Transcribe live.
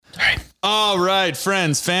All right,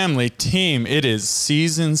 friends, family, team. It is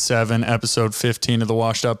season 7, episode 15 of the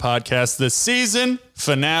Washed Up Podcast, the season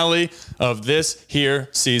finale of this here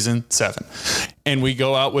season 7. And we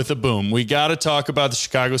go out with a boom. We got to talk about the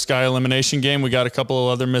Chicago Sky elimination game. We got a couple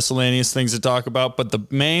of other miscellaneous things to talk about. But the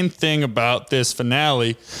main thing about this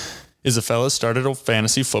finale is the fellas started a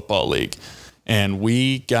fantasy football league. And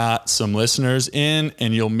we got some listeners in,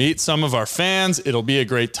 and you'll meet some of our fans. It'll be a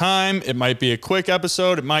great time. It might be a quick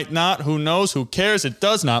episode. It might not. Who knows? Who cares? It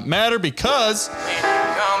does not matter because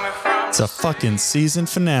it's a fucking season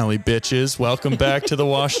finale, bitches. Welcome back to the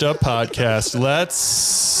Washed Up Podcast.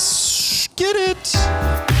 Let's get it.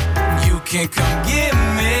 You can come get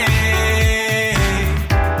me.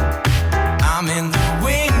 I'm in the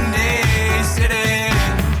windy city.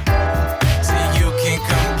 So you can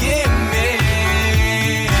come get me.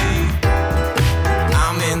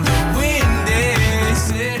 I'm in the windy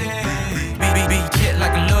city. Beat kid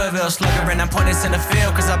like a Louisville slugger, and I'm pointing center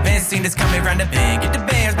field, cause I've been seen this coming round the bend. Get the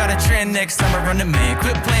bands by the trend next summer, run the man.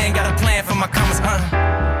 Quit playing, got a plan for my commas,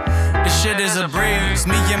 This shit is a breeze.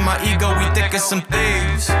 Me and my ego, we thick as some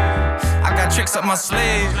thieves. I got tricks up my sleeve,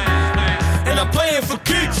 and I'm playing for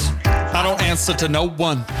keeps. I don't answer to no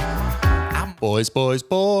one. Boys, boys,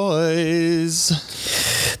 boys.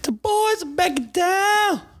 The boys are backing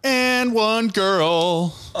down. And one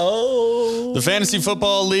girl. Oh. The Fantasy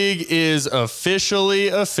Football League is officially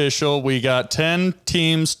official. We got 10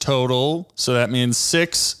 teams total, so that means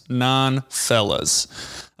 6 non-fellas.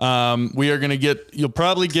 We are going to you'll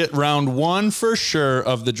probably get round 1 for sure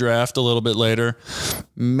of the draft a little bit later.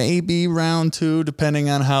 Maybe round 2, depending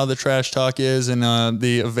on how the trash talk is and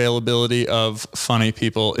the availability of funny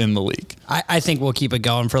people in the league. I think we'll keep it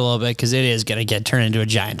going for a little bit because it is going to turned into a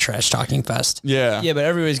giant trash talking fest. Yeah. Yeah, but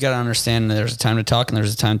everybody's got to understand that there's a time to talk and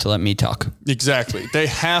there's a time to let me talk. Exactly. They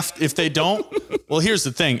have, if they don't, well, here's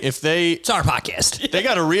the thing. It's our podcast. They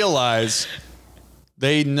got to realize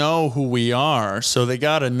they know who we are, so they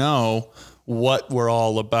got to know what we're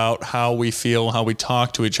all about, how we feel, how we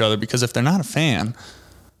talk to each other, because if they're not a fan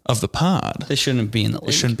of the pod, They shouldn't be in the league.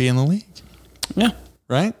 they shouldn't be in the league. Yeah.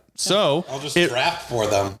 Right? So I'll just draft for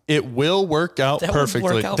them. it will work out That would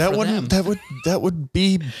perfectly. work out that for wouldn't them. that would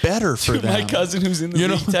be better for them. My cousin who's in the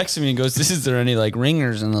league texted me and goes, is there any like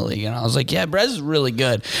ringers in the league? And I was like, yeah, Brez is really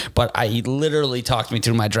good. But he literally talked me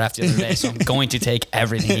through my draft the other day. So I'm going to take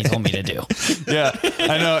everything he told me to do. Yeah,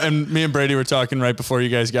 I know. And me and Brady were talking right before you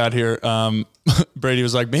guys got here. Brady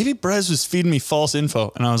was like, maybe Brez was feeding me false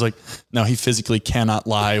info. And I was like, no, he physically cannot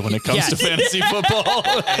lie when it comes Yeah. to fantasy football.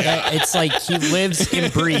 It's like he lives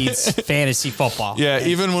and breathes fantasy football. Yeah,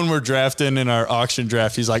 even when we're drafting in our auction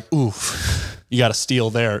draft, he's like, oof, you got to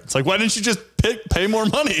steal there. It's like, why didn't you just pay more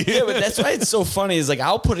money? Yeah, but that's why it's so funny is like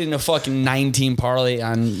I'll put in a fucking 9-team parlay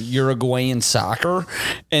on Uruguayan soccer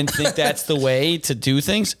and think that's the way to do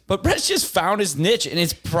things. But Brett's just found his niche and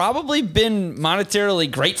it's probably been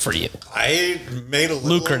monetarily great for you. I made a little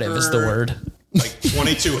Lucrative is the word. Like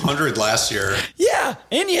 2,200 last year. Yeah,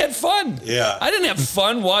 and you had fun. Yeah. I didn't have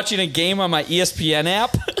fun watching a game on my ESPN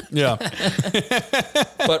app. Yeah.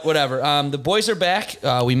 But whatever. The boys are back.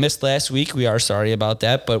 We missed last week. We are sorry about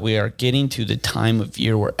that, but we are getting to the time of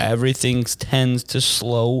year where everything tends to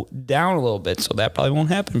slow down a little bit. So that probably won't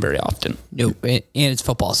happen very often. No, and it's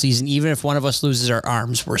football season. Even if one of us loses our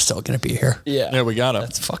arms, we're still going to be here. Yeah. Yeah, we got him.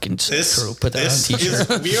 That's fucking so This, true. Put that on a this t-shirt.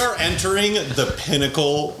 is, we are entering the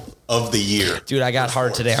pinnacle of the year. Dude, I got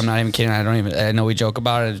hard today. I'm not even kidding. I know we joke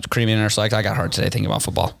about it. Creamy in our select. I got hard today thinking about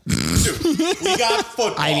football. Dude, we got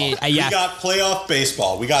football. I mean, yeah. We got playoff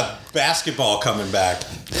baseball. We got basketball coming back.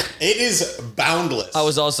 It is boundless. I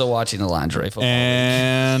was also watching the lingerie football.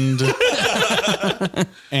 And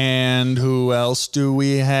and who else do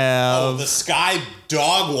we have? the Sky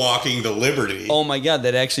dog walking to Liberty. Oh my God,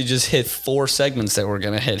 that actually just hit 4 segments that we're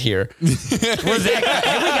going to hit here. Have we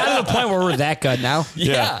got to the point where we're that good now?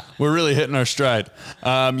 Yeah. We're really hitting our stride.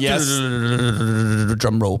 Yes.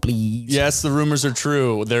 Drum roll, please. Yes, the rumors are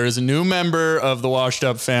true. There is a new member of the Washed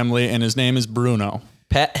Up family, and his name is Bruno.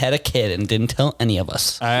 Pat had a kid and didn't tell any of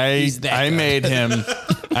us. I good. made him.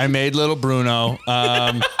 I made little Bruno.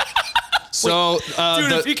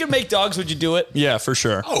 Dude, if you could make dogs, would you do it? Yeah, for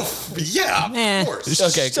sure. Oh, yeah, of course.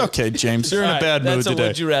 Okay, It's okay, James. You're in a bad mood that's today. a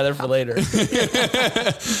would you rather for later.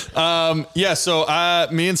 Yeah, so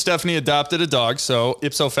me and Stephanie adopted a dog, so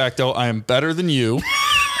ipso facto, I am better than you.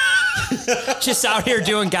 Just out here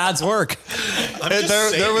doing God's work.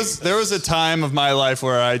 There was a time of my life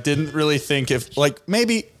where I didn't really think if, like,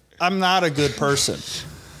 maybe I'm not a good person.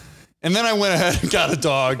 And then I went ahead and got a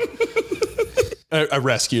dog. I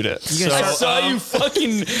rescued it. I saw you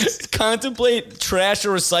fucking contemplate trash or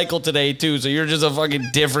recycle today too, so you're just a fucking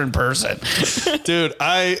different person. Dude,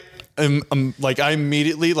 I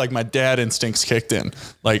immediately, like, my dad instincts kicked in,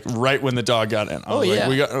 like, right when the dog got in. I was like,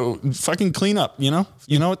 we got fucking clean up, you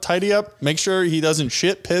know, tidy up, make sure he doesn't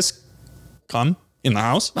shit, piss, come in the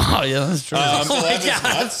house. Oh yeah, that's true.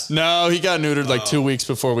 No, he got neutered like 2 weeks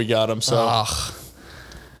before we got him. So,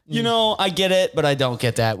 You know, I get it, but I don't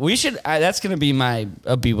get that. We should. That's going to be my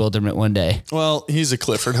bewilderment one day. well, he's a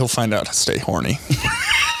Clifford. He'll find out how to stay horny.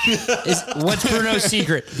 What's Bruno's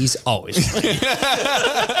secret? He's always.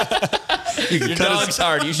 Your dog's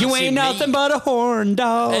hard. You, You ain't nothing but a horn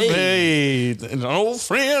dog. Hey, an old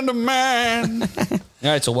friend of mine. All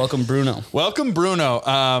right, so welcome, Bruno. Welcome,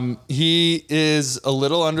 Bruno. He is a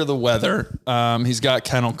little under the weather. He's got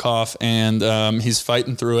kennel cough, and he's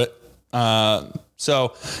fighting through it. So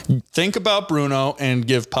think about Bruno and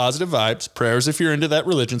give positive vibes, prayers if you're into that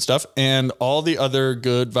religion stuff, and all the other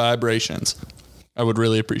good vibrations. I would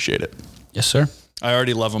really appreciate it. Yes, sir. I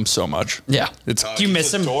already love him so much. Yeah. It's Do you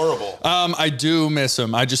miss him? Adorable. I do miss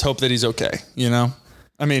him. I just hope that he's okay. You know,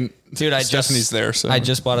 I mean, Dude, Stephanie's there. So I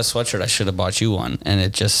just bought a sweatshirt. I should have bought you one, and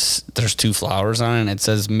there's 2 flowers on it, and it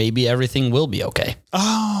says maybe everything will be okay.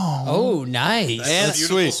 Oh, nice. It's a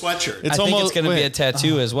beautiful sweet. sweatshirt. I think it's going to be a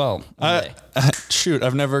tattoo as well. one day. Shoot,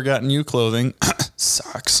 I've never gotten you clothing.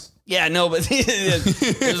 Sucks. Yeah, no, but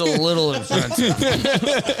it was a little expensive.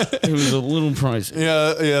 It was a little pricey.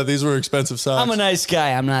 Yeah, these were expensive socks. I'm a nice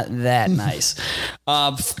guy. I'm not that nice.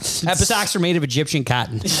 Socks are made of Egyptian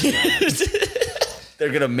cotton. They're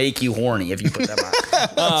going to make you horny if you put them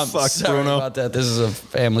on. Fuck, Sorry Bruno. about that. This is a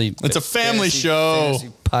family. It's a family show.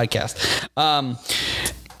 fantasy podcast.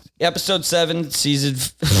 Episode 7,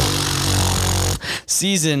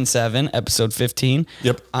 season 7, episode 15.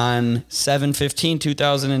 Yep. On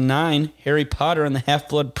 7/15/2009, Harry Potter and the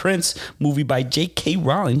Half-Blood Prince, movie by J.K.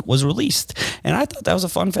 Rowling, was released. And I thought that was a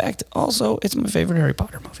fun fact. Also, it's my favorite Harry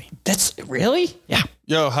Potter movie. That's really? Yeah.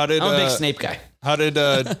 Yo, how did I'm a big Snape guy. How did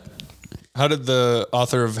the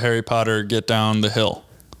author of Harry Potter get down the hill?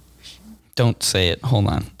 Don't say it. Hold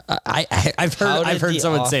on. I've How did heard the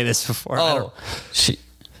someone author- say this before. I don't-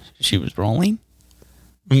 she was rolling?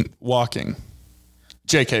 Walking.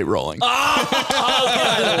 J.K. Rowling.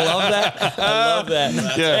 I love that. I love that.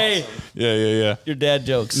 Yeah. Hey, Yeah. your dad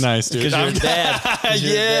jokes. Nice, dude. Because you're a dad. 'Cause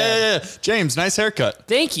you're a dad. Yeah. James, nice haircut.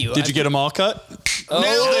 Thank you. Did you get them all cut?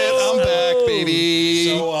 Nailed it. I'm back, baby.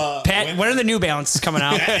 So, Pat, when are the New Balances coming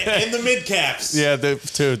out? in the mid caps. Yeah, the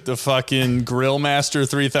fucking Grill Master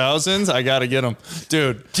 3000s. I got to get them.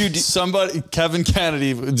 Dude, somebody, Kevin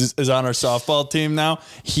Kennedy is on our softball team now.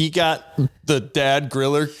 He got the dad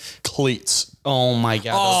griller cleats. Oh my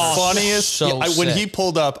God. Funniest. So when sick. he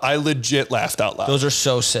pulled up, I legit laughed out loud. Those are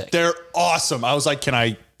so sick. They're awesome. I was like, can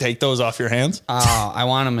I take those off your hands? I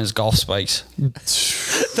want them as golf spikes.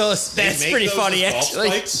 That's Make pretty those funny, as golf actually.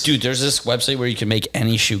 spikes? Dude, there's this website where you can make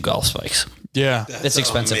any shoe golf spikes. Yeah. It's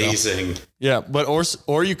expensive, though. Amazing. Yeah, but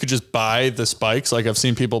or you could just buy the spikes. Like I've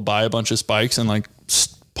seen people buy a bunch of spikes and like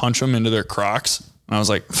punch them into their Crocs. And I was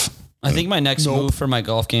like, I think my next move for my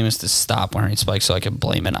golf game is to stop wearing spikes so I can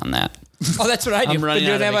blame it on that. Oh, that's what I do. I'm I've running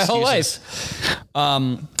been doing out that of my whole excuses.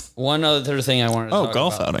 life. One other thing I wanted to talk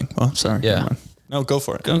golf about. outing. Oh, sorry. Yeah. Never mind. No, go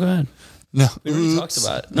for it. Go ahead. No. We already talked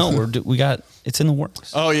about it. No, it's in the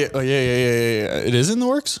works. Oh yeah. It is in the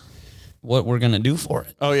works. What we're going to do for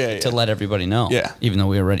it. Oh yeah. To let everybody know. Yeah. Even though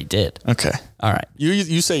we already did. Okay. All right.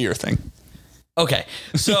 You say your thing. Okay,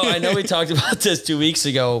 so I know we talked about this 2 weeks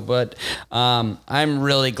ago, but I'm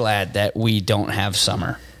really glad that we don't have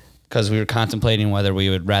summer because we were contemplating whether we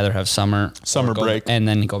would rather have summer or break and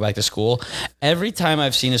then go back to school. Every time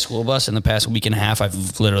I've seen a school bus in the past week and a half,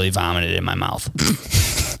 I've literally vomited in my mouth.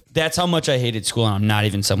 That's how much I hated school, and I'm not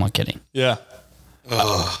even somewhat kidding. Yeah.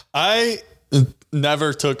 I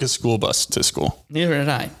never took a school bus to school. Neither did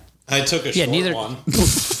I. I took a short neither- one.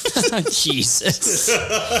 Jesus.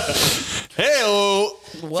 Hey,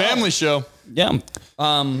 family show. Yeah.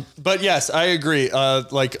 But yes, I agree.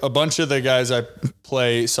 Like a bunch of the guys I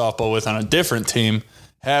play softball with on a different team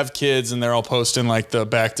have kids, and they're all posting like the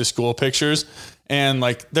back to school pictures, and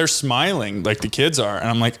like they're smiling, like the kids are, and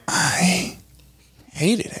I'm like, I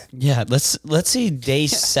hated it. Yeah. Let's see day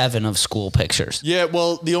 7 of school pictures. Yeah,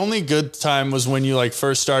 well, the only good time was when you like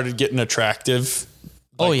first started getting attractive.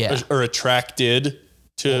 Oh, yeah. Or attracted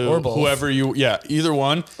to Or both. whoever either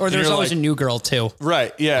one. Or And there's you're always like, a new girl, too.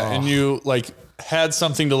 right, yeah, and you like had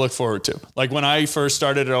something to look forward to. Like when I first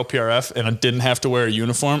started at OPRF and I didn't have to wear a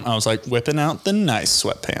uniform, I was like whipping out the nice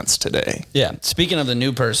sweatpants today. Yeah. Speaking of the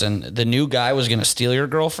new person, the new guy was going to steal your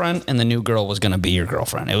girlfriend, and the new girl was going to be your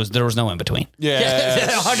girlfriend. There was no in between. Yeah,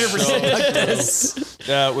 100% like this.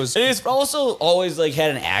 that was. And he's also always like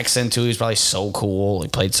had an accent too. He's probably so cool. He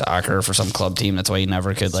played soccer for some club team. That's why he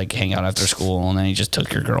never could like hang out after school. And then he just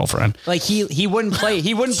took your girlfriend. Like he wouldn't play.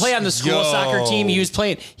 He wouldn't play on the school soccer team. He was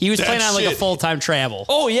playing. He was That playing on like a shit. full-time travel.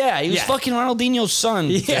 Oh yeah, he was Yeah. fucking Ronaldinho's son.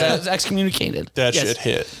 Yeah. That was excommunicated. That Yes. shit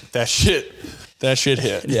hit. That shit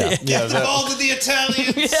hit. Yeah. Yeah. that- All to the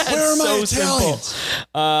Italians. Where are my so simple.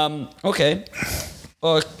 Italians? Okay.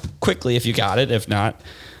 Quickly, if you got it. If not,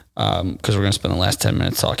 because we're gonna spend the last 10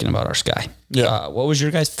 minutes talking about our sky. Yeah. What was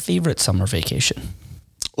your guys' favorite summer vacation?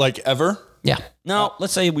 Like ever? Yeah. No,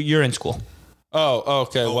 let's say you're in school. Oh,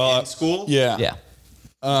 okay. well, in school? Yeah. Yeah.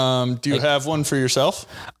 Do you have one for yourself?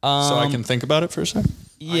 So I can think about it for a second.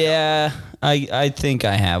 Yeah, I think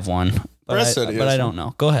I have one, Brett said he but has I don't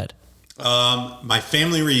know. Go ahead. My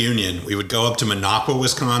family reunion, we would go up to Minocqua,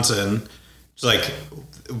 Wisconsin. It's like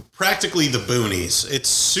practically the boonies. It's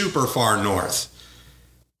super far north.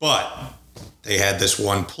 But they had this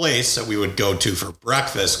one place that we would go to for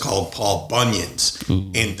breakfast called Paul Bunyan's.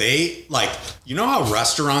 And they, like, you know how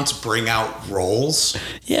restaurants bring out rolls?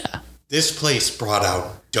 Yeah. This place brought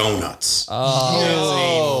out donuts.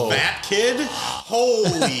 Oh. As a fat kid?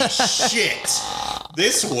 Holy shit.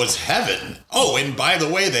 This was heaven. Oh, and by the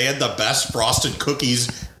way, they had the best frosted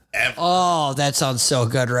cookies ever. Oh, that sounds so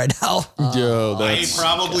good right now. Yo, I that's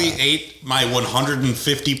probably ate my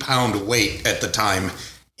 150-pound weight at the time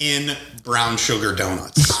in brown sugar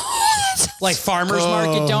donuts. Like farmers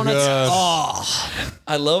market donuts. God. Oh,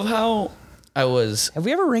 I love how I was. have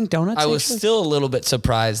we ever ringed donuts? I was actually? still a little bit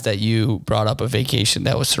surprised that you brought up a vacation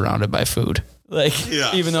that was surrounded by food. Like,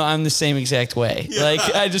 Yeah. even though I'm the same exact way. Like,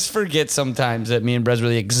 I just forget sometimes that me and Brez were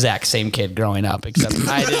the exact same kid growing up, except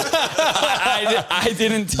I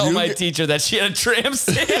didn't tell my teacher that she had a tramp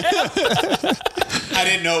stamp. I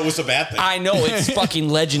didn't know it was a bad thing. I know, it's fucking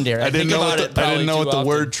legendary. I didn't know what the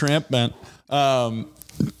word tramp meant.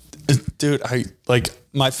 Dude,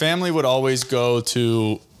 my family would always go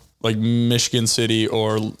to like Michigan City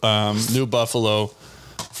or New Buffalo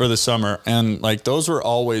for the summer, and like those were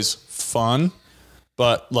always fun.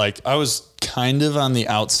 But like I was kind of on the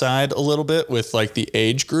outside a little bit with like the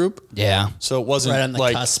age group. Yeah. So it wasn't Right on the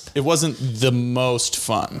like cusp. it wasn't the most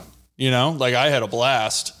fun, you know? Like I had a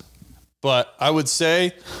blast, but I would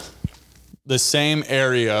say the same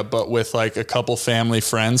area, but with like a couple families,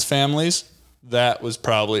 that was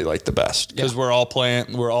probably like the best because we're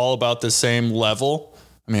all about the same level.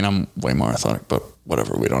 I mean, I'm way more athletic, but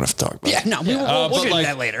whatever. We don't have to talk about it. Yeah, no, we'll But get into like,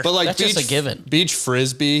 that later. But like That's just a given. Beach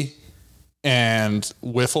frisbee and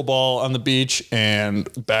wiffle ball on the beach and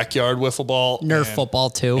backyard wiffle ball. Nerf and- football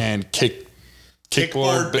too. And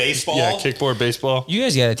Kickboard baseball? Yeah, kickboard baseball. You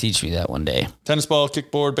guys got to teach me that one day. Tennis ball,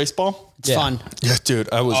 kickboard, baseball. It's fun. Yeah, dude,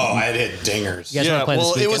 I was. Oh, I hit dingers. You guys wanna play this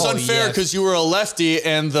well, it was weekend? unfair because you were a lefty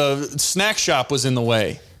and the snack shop was in the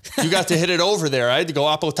way. You got to hit it over there. I had to go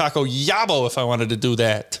Apo Taco Yabo if I wanted to do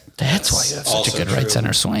that. That's why you have such a also good true. right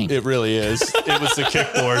center swing. It really is. It was the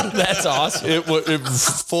kickboard. That's awesome. It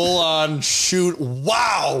was full on shoot.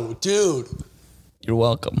 Wow, dude. You're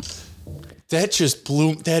welcome. That just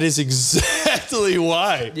blew. That is exactly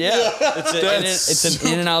why. Yeah, it's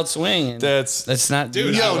an in and out swing. And that's not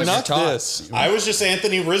Dude, Yo, I was not taught. this. I was just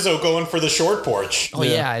Anthony Rizzo going for the short porch. Oh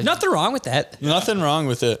yeah, Nothing wrong with that. Nothing wrong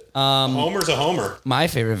with it. Homer's a homer. my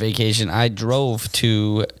favorite vacation. I drove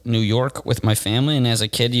to New York with my family, and as a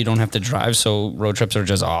kid, you don't have to drive, so road trips are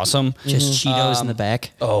just awesome. Just Cheetos in the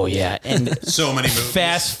back. Oh yeah, and So many movies.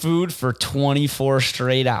 fast food for 24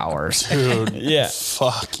 straight hours. Dude. Yeah.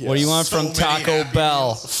 Fuck. Yes. What do you want So from many Taco Happy Bell?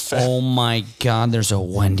 Meals. Oh my God, there's a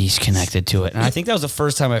Wendy's connected to it, and I think that was the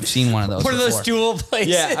first time I've seen one of those. One of those before. dual places.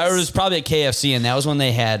 Yeah, it was probably at KFC, and that was when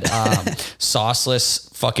they had sauceless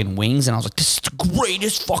fucking wings, and I was like, this is the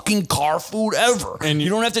greatest fucking car food ever. And you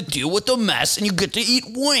don't have to deal with the mess, and you get to eat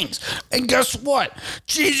wings. And guess what?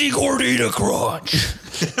 Cheesy Gordita Crunch.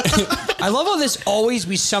 I love how we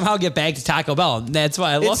somehow get back to Taco Bell. And that's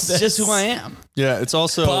why I love It's this. just who I am. Yeah, it's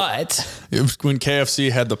also But, it was when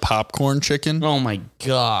KFC had the popcorn chicken. oh my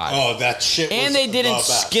God. Oh, that shit was And they didn't the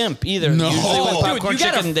best. skimp either. No. Usually with Dude, popcorn you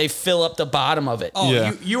gotta- chicken, they fill up the bottom of it. Oh,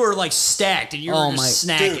 Yeah. you were like stacked and you were Oh just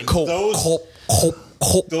my- snacking. Dude, Cope, those- cope, cope,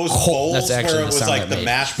 cope, Those cope. bowls That's actually where it the was sound like I the made.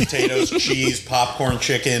 mashed potatoes, cheese, popcorn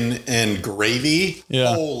chicken, and gravy.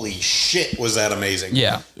 Yeah. Holy shit, was that amazing.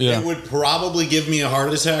 Yeah. Yeah. It would probably give me a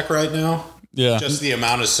heart attack right now. Yeah. Just the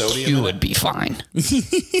amount of sodium You in would it. be fine.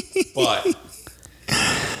 But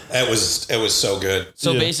It was so good.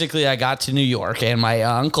 So basically, I got to New York, and my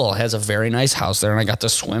uncle has a very nice house there, and I got to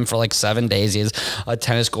swim for like 7 days. He has a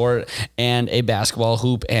tennis court and a basketball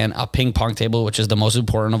hoop and a ping pong table, which is the most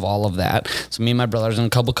important of all of that. So me and my brothers and a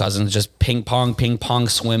couple cousins just ping pong,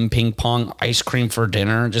 swim, ping pong, ice cream for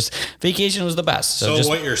dinner. Just vacation was the best. So just,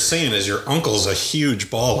 what you're saying is your uncle's a huge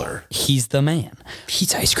baller. he's the man.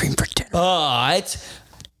 He's ice cream for dinner. But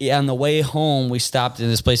on the way home, we stopped in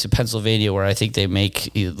this place in Pennsylvania where I think they make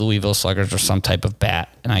Louisville Sluggers or some type of bat.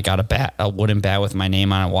 And I got a wooden bat with my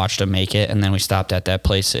name on it, watched them make it. And then we stopped at that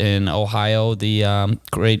place in Ohio, the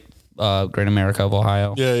Great America of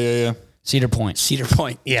Ohio. Yeah. Cedar Point. Cedar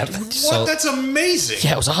Point. Yeah. What? That's amazing.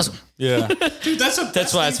 Yeah, it was awesome. Yeah. Dude,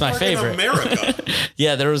 that's why it's my favorite. In America.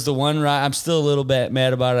 Yeah, there was the one ride. I'm still a little bit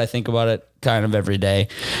mad about it. I think about it kind of every day.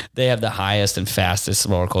 They have the highest and fastest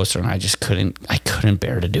roller coaster, and I just couldn't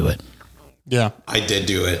bear to do it. Yeah. I did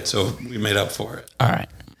do it, so we made up for it. All right.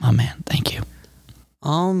 My man, thank you.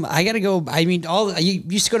 I gotta go. I mean, you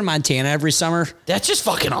used to go to Montana every summer. That's just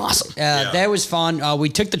fucking awesome. That was fun. We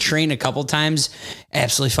took the train a couple times.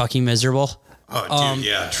 Absolutely fucking miserable. Oh, dude,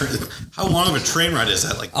 yeah. How long of a train ride is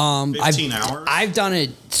that? Like 15 hours? I've done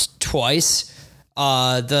it twice.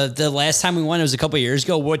 The last time we went, it was a couple of years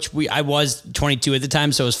ago, which I was 22 at the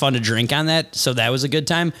time, so it was fun to drink on that. So that was a good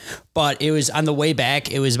time. But it was on the way back.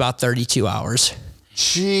 It was about 32 hours.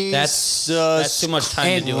 Jesus, That's too much time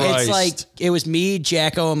And to do it. it's like, it was me,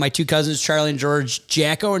 Jacko, and my two cousins, Charlie and George.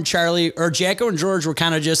 Jacko and George were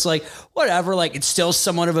kind of just like, whatever, like it's still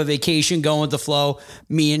somewhat of a vacation going with the flow.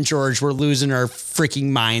 Me and George were losing our freaking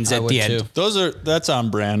minds at would the end. too. that's on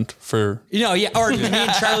brand for. Yeah, or me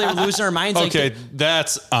and Charlie were losing our minds. Okay, Like,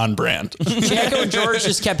 that's on brand. Jacko and George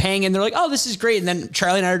just kept hanging. They're like, oh, this is great. And then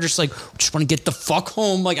Charlie and I are just like, just want to get the fuck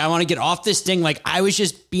home. Like, I want to get off this thing. Like, I was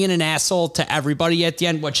just being an asshole to everybody at the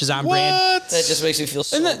end, which is on brand. That just makes me feel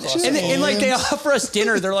so And like they offer us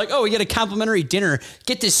dinner. They're like, oh, we get a complimentary dinner.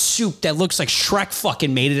 Get this soup that looks like Shrek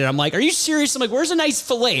fucking made it. I'm like, are you serious? I'm like, where's a nice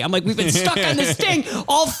filet? I'm like, we've been stuck on this thing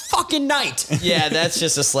all fucking night. Yeah, that's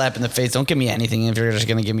just a slap in the face. Don't give me anything if you're just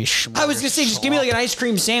gonna give me. I was gonna say, just give me like an ice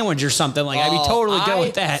cream sandwich or something. Like, I'd be totally good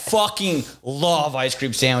with that. Fucking love ice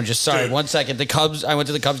cream sandwiches. Sorry, Dude. 1 second. The Cubs. I went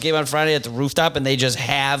to the Cubs game on Friday at the rooftop, and they just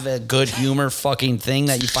have a good humor fucking thing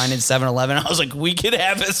that you find in 7-Eleven. I was like, we could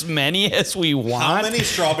have as many as we want. How many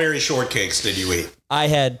strawberry shortcakes did you eat? I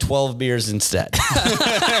had 12 beers instead. All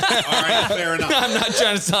right, fair enough. I'm not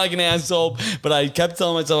trying to sound like an asshole, but I kept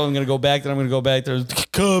telling myself I'm going to go back there. I'm going to go back there.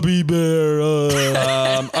 Cubby Bear.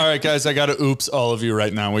 All right, guys, I got to oops all of you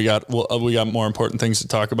right now. We got more important things to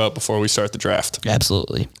talk about before we start the draft.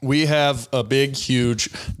 Absolutely. We have a big, huge,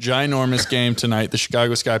 ginormous game tonight. The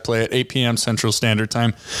Chicago Sky play at 8 p.m. Central Standard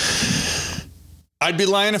Time. I'd be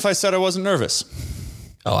lying if I said I wasn't nervous.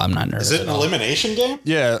 Oh, I'm not nervous. Is it an elimination game?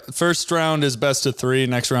 Yeah, first round is best of 3,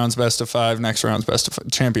 next round's best of 5, next round's best of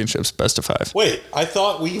 5, championships best of 5. Wait, I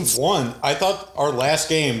thought we won. I thought our last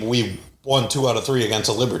game we won 2 out of 3 against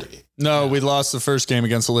a Liberty. No, we lost the first game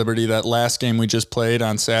against the Liberty. That last game we just played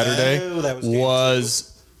on Saturday Oh, that was game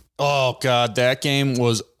oh god, that game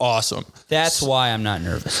was awesome. That's why I'm not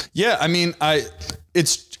nervous. Yeah, I mean,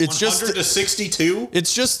 it's 100 just to 62.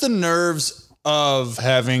 it's just the nerves of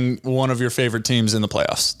having one of your favorite teams in the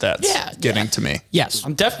playoffs. That's getting to me. Yes.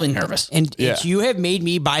 I'm definitely nervous. And Yeah. you have made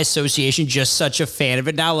me, by association, just such a fan of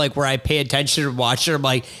it now. Like, where I pay attention and watch it, I'm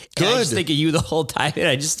like, and I just Good. think of you the whole time. And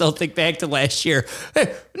I just still think back to last year.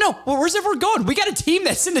 Hey, no, well, where's everyone going? We got a team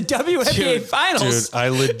that's in the WNBA Dude, finals. dude, I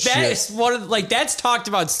legit- That is one of that's talked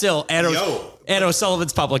about still at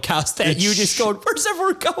O'Sullivan's public house. That you just going, where's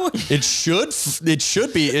everyone going? It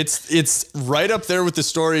should be. It's right up there with the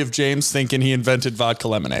story of James thinking he invented vodka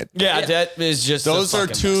lemonade. Yeah, that is just Those are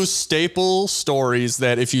two staple stories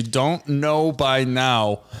that if you don't know by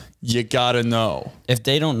now, you gotta know. If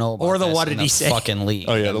they don't know about Or the this what in did he say? fucking league.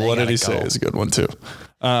 Oh yeah, then the they what did gotta he say go. is a good one too.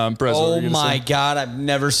 Brez, what were Oh you gonna my say? God, I've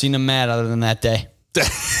never seen him mad other than that day.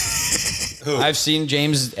 I've seen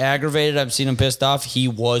James aggravated. I've seen him pissed off. He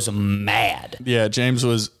was mad. Yeah, James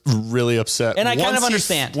was really upset. And I kind Once of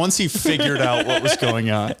understand. Once he figured out what was going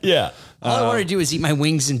on. Yeah. All I wanted to do was eat my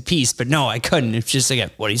wings in peace, but no, I couldn't. It's just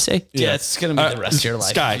like, what do you say? Yeah, it's going to be the rest of your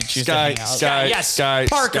life. Sky, if you choose to hang out. Yes.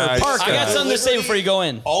 Parker. I got something to say before you go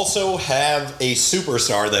in. Also have a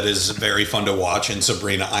superstar that is very fun to watch in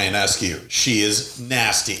Sabrina Ionescu. She is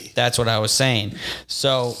nasty. That's what I was saying.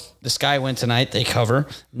 So the Sky win tonight. They cover,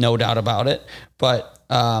 no doubt about it. But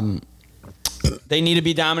they need to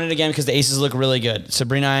be dominant again because the Aces look really good.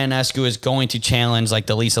 Sabrina Ionescu is going to challenge like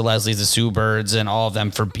the Lisa Leslies, the Sue Birds, and all of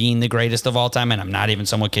them for being the greatest of all time. And I'm not even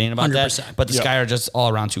somewhat kidding about 100%. that. But the Sky are just all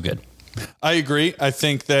around too good. I agree. I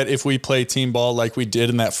think that if we play team ball like we did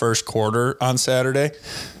in that first quarter on Saturday,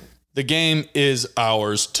 the game is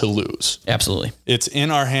ours to lose. Absolutely. It's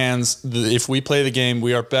in our hands. If we play the game,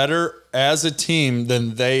 we are better as a team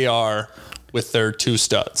than they are with their two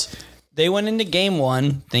studs. They went into game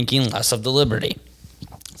one thinking less of the Liberty.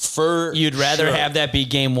 You'd rather have that be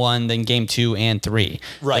game one than game 2 and 3.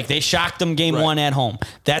 Right. Like they shocked them game one at home.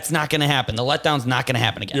 That's not going to happen. The letdown's not going to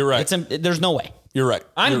happen again. You're right. There's no way. You're right.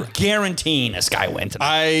 I'm guaranteeing a Sky win tonight.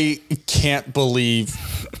 I can't believe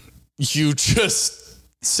you just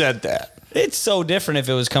said that. It's so different if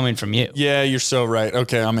it was coming from you. Yeah, you're so right.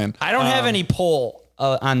 Okay, I'm in. I don't have any pull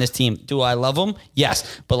on this team. Do I love them?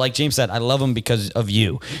 Yes. But like James said, I love them because of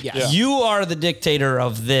you. Yeah. You are the dictator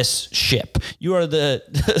of this ship. You are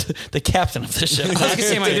the captain of this ship. I was going to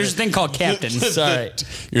say, there's a thing called captain. Sorry.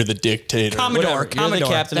 You're the dictator. Commodore. You're the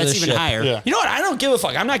captain of That's this even ship. higher. Yeah. You know what? I don't give a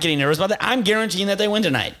fuck. I'm not getting nervous about that. I'm guaranteeing that they win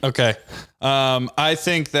tonight. Okay. I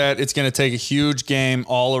think that it's going to take a huge game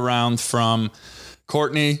all around from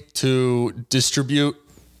Courtney to distribute,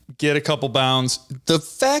 get a couple bounds. The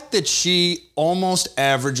fact that she almost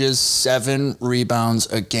averages 7 rebounds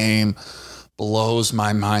a game blows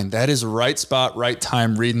my mind. That is right spot, right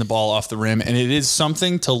time, reading the ball off the rim. And it is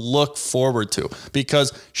something to look forward to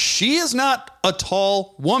because she is not a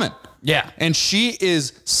tall woman. Yeah. And she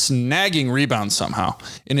is snagging rebounds somehow.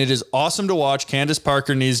 And it is awesome to watch. Candace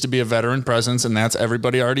Parker needs to be a veteran presence, and that's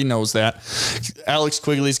everybody already knows that. Alex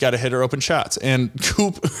Quigley's got to hit her open shots. And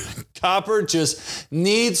Copper just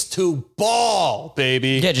needs to ball,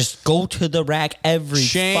 baby. Yeah, just go to the rack every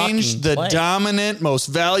Change fucking the play. dominant, most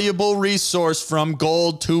valuable resource from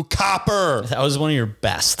gold to copper. That was one of your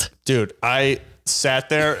best. Dude, I sat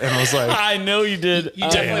there and was like, I know you did. You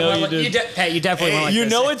definitely went like, Pat, you definitely went like You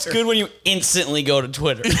this know after. it's good when you instantly go to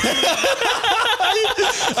Twitter.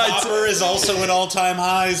 Copper is also at all-time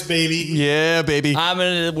highs, baby. yeah, baby. I'm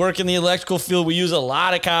going to work in the electrical field. We use a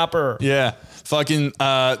lot of copper. Yeah. Fucking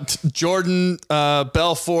Jordan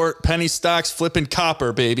Belfort, penny stocks, flipping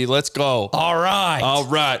copper, baby. Let's go. All right. All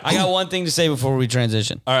right. I got one thing to say before we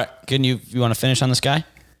transition. All right. Can you want to finish on this guy?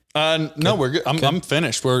 No, we're good. I'm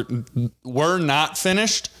finished. We're not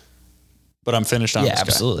finished, but I'm finished on Yeah, this guy.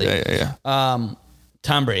 absolutely. Yeah.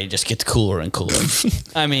 Tom Brady just gets cooler and cooler.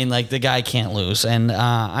 I mean, like the guy can't lose, and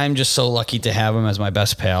I'm just so lucky to have him as my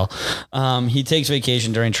best pal. He takes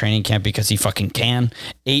vacation during training camp because he fucking can.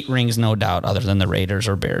 8 rings, no doubt, other than the Raiders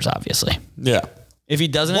or Bears, obviously. Yeah. If he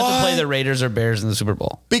doesn't have to Why? play the Raiders or Bears in the Super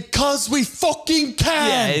Bowl. Because we fucking can.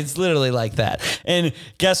 Yeah, it's literally like that. And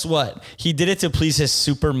guess what? He did it to please his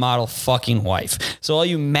supermodel fucking wife. So all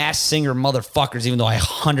you Mass Singer motherfuckers, even though I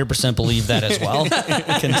 100% believe that as well,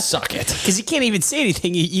 can suck it. Because he can't even say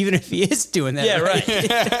anything, even if he is doing that. Yeah, right.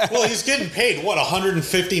 Well, he's getting paid, what,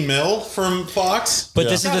 150 mil from Fox? But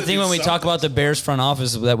this is the Gotta thing do when we talk something. about the Bears front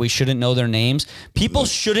office that we shouldn't know their names. People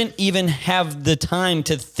shouldn't even have the time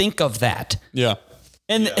to think of that. Yeah.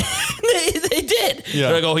 And they did. Yeah.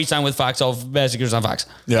 They're like, oh, he signed with Fox. Oh, Mass Singer's on Fox.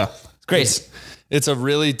 Yeah. It's crazy. It's a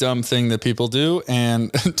really dumb thing that people do.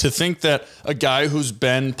 And to think that a guy who's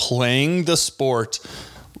been playing the sport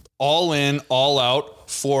all in, all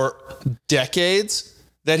out for decades,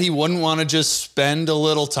 that he wouldn't want to just spend a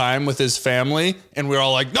little time with his family. And we're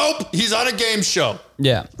all like, nope, he's on a game show.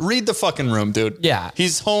 Yeah. Read the fucking room, dude. Yeah.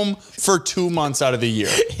 He's home for 2 months out of the year.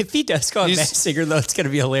 If he does go on He's- Mass Singer, though, it's going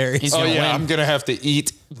to be hilarious. He's Oh, gonna yeah. win. I'm going to have to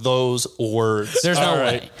eat those words. There's no All way.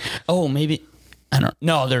 right. Oh, maybe. I don't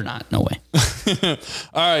know. No, they're not. No way.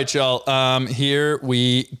 All right, y'all. Here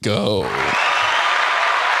we go.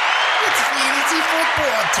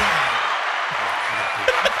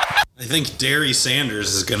 I think Derry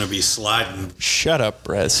Sanders is going to be sliding. Shut up,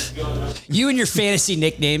 Brez. You and your fantasy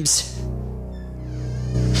nicknames.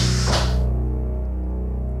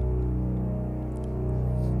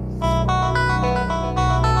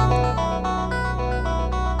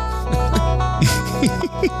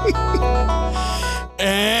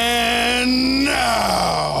 And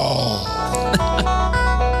now,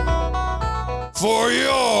 for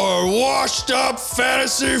your washed up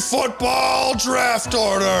fantasy football draft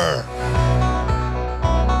order.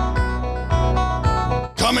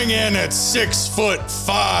 Coming in at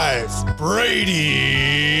 6'5",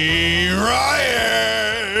 Brady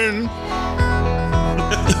Ryan.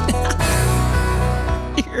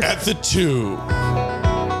 At the 2,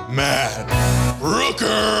 Matt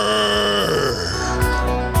Rooker.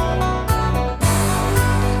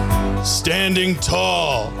 Standing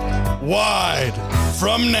tall, wide,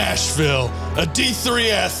 from Nashville, a D3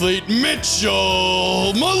 athlete,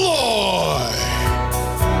 Mitchell Malloy.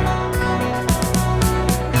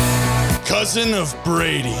 Cousin of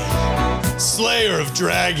Brady, Slayer of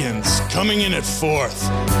Dragons, coming in at 4th,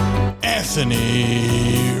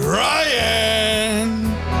 Anthony Ryan.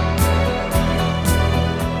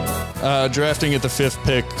 Drafting at the 5th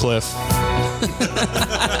pick, Cliff.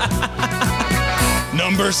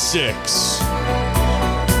 Number 6,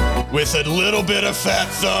 with a little bit of fat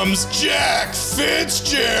thumbs, Jack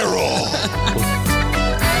Fitzgerald.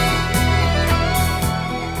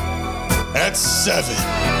 At 7,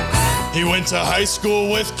 he went to high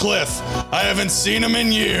school with Cliff. I haven't seen him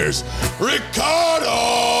in years. Ricardo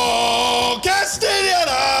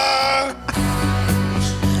Castellana.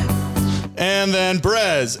 And then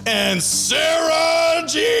Brez and Sarah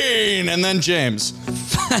Jean. And then James.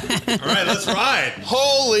 All right, let's ride.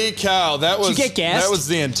 Holy cow. That was, Did you get gassed? that was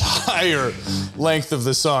the entire length of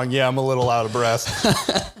the song. Yeah, I'm a little out of breath.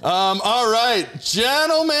 All right,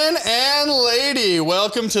 gentlemen and lady,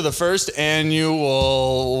 welcome to the first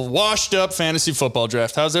annual Washed Up Fantasy Football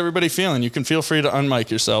Draft. How's everybody feeling? You can feel free to unmic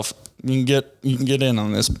yourself. You can get in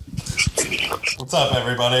on this. What's up,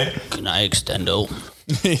 everybody? Can I extendo?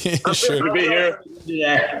 Sure. to be here.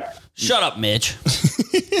 Yeah. Shut up, Mitch.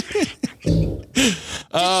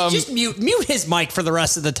 Just mute his mic for the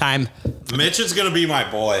rest of the time. Mitch is going to be my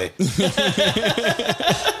boy.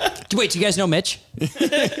 Wait, do you guys know Mitch?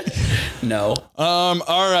 No.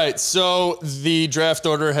 All right, so the draft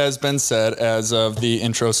order has been set as of the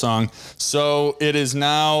intro song. So it is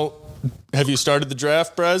now. Have you started the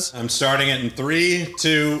draft, Brez? I'm starting it in 3,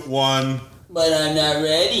 2, 1. But I'm not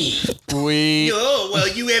ready. Oh, well,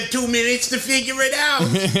 you have 2 minutes to figure it out.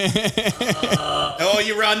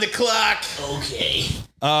 You're on the clock. Okay.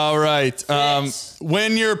 All right.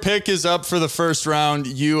 When your pick is up for the first round,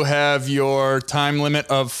 you have your time limit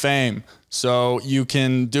of fame. So you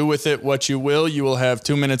can do with it what you will. You will have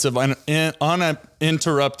 2 minutes of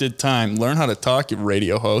uninterrupted time. Learn how to talk, you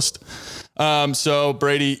radio host. So,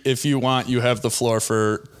 Brady, if you want, you have the floor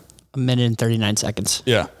for... 1 minute and 39 seconds.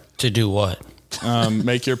 Yeah. To do what?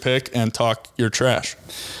 Make your pick and talk your trash.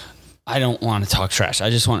 I don't want to talk trash. I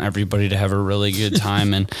just want everybody to have a really good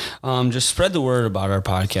time and just spread the word about our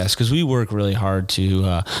podcast because we work really hard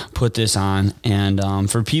to put this on. And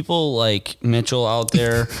for people like Mitchell out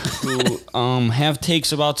there who have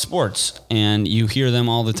takes about sports and you hear them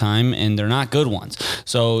all the time and they're not good ones.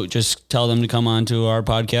 So just tell them to come on to our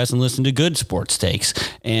podcast and listen to good sports takes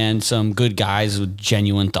and some good guys with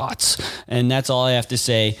genuine thoughts. And that's all I have to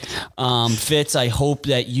say. Fitz, I hope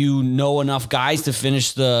that you know enough guys to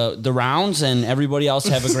finish the rounds and everybody else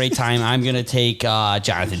have a great time. I'm going to take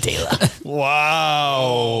Jonathan Taylor.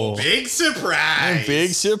 Wow. Big surprise.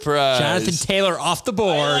 Big surprise. Jonathan Taylor off the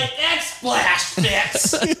board. that splash,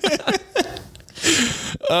 Fitz.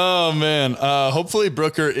 Oh, man. Hopefully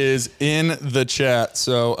Brooker is in the chat.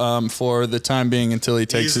 So for the time being until he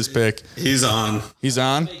takes his pick. He's on. He's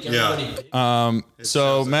on? Yeah.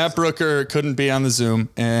 So Matt Brooker couldn't be on the Zoom,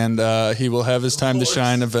 and he will have his time to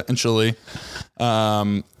shine eventually.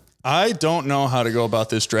 I don't know how to go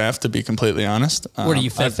about this draft, to be completely honest. What are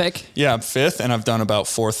you, fifth pick? Yeah, I'm 5th, and I've done about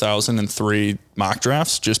 4,003 mock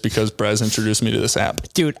drafts just because Brez introduced me to this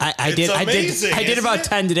app. Dude, I did amazing, about isn't it?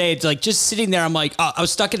 10 today. It's like just sitting there. I'm like, I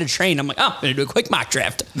was stuck in a train. I'm like, I'm going to do a quick mock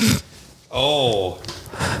draft. Oh,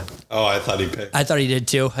 I thought he picked. I thought he did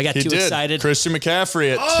too. I got He too did. excited. Christian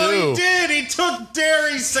McCaffrey at 2. Oh, he did. He took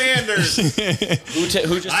Dairy Sanders. Who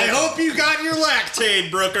just I hope you got your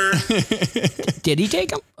Lactaid, Brooker. Did he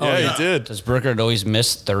take him? Yeah, he did. Does Brooker always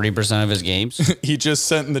miss 30% of his games? He just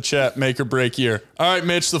sent in the chat, make or break year. All right,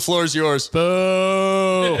 Mitch, the floor is yours.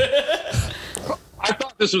 Boo! I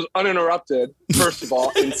thought this was uninterrupted, first of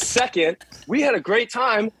all. And second, we had a great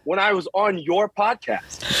time when I was on your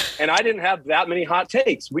podcast. And I didn't have that many hot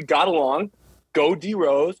takes. We got along. Go D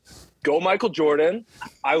Rose. Go Michael Jordan.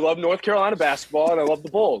 I love North Carolina basketball, and I love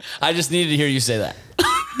the Bulls. I just needed to hear you say that.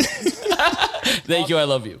 Thank you. I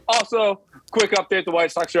love you. Also, quick update. The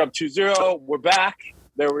White Sox are up 2-0. We're back.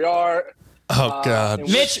 There we are. Oh, God. and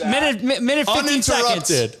with Mitch, that- minute 15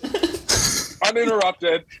 seconds. Uninterrupted.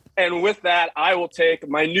 uninterrupted. And with that, I will take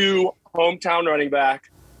my new hometown running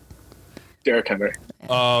back, Derrick Henry.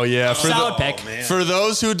 Oh, yeah. Solid pick. For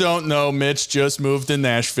those who don't know, Mitch just moved to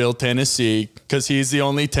Nashville, Tennessee, because he's the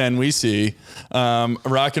only 10 we see.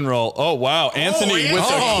 Rock and roll. Oh, wow. Anthony with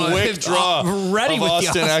a quick draw ready of with the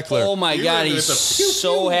Austin Eckler. Oh my God, with he's a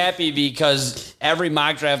so happy because every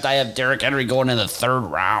mock draft I have Derrick Henry going in the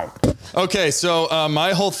 3rd round. Okay, so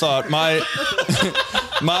my whole thought, my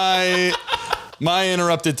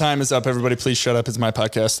interrupted time is up. Everybody, please shut up. It's my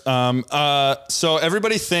podcast. So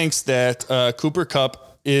everybody thinks that Cooper Kupp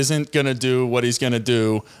isn't going to do what he's going to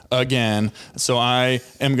do again. So I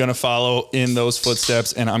am going to follow in those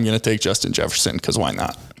footsteps, and I'm going to take Justin Jefferson, because why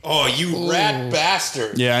not? Oh, you rat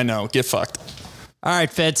bastard. Yeah, I know. Get fucked. All right,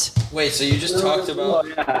 Fitz. Wait, so you just talked about? Oh,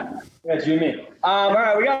 yeah. That's you and me. All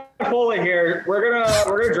right, we got Foley here. We're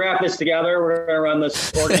gonna draft this together. We're gonna run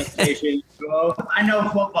this organization. I know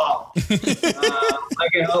football. I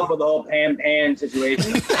can help with the whole pan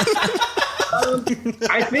situation.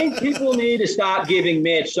 I think people need to stop giving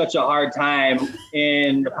Mitch such a hard time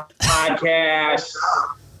in the podcast,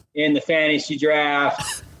 in the fantasy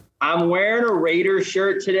draft. I'm wearing a Raiders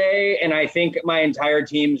shirt today, and I think my entire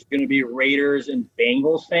team is going to be Raiders and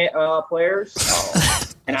Bengals players.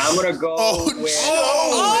 And I'm going to go with...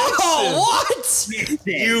 Oh, what?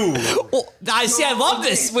 You. Well, I see. I love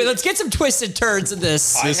this. Wait, let's get some twists and turns in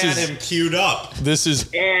this. I had him queued up. This is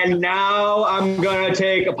And now I'm going to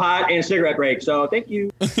take a pot and a cigarette break. So thank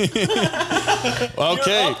you. okay.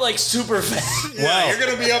 You're up like super fast. Yeah, you're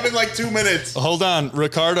going to be up in like 2 minutes. Hold on.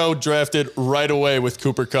 Ricardo drafted right away with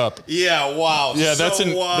Cooper Kupp. Yeah, wow. Yeah, that's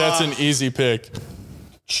an easy pick.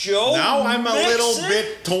 Joe Now I'm a little Mixon?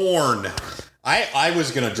 bit torn. I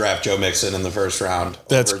was going to draft Joe Mixon in the first round.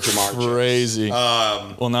 That's over Jamar Chase. crazy.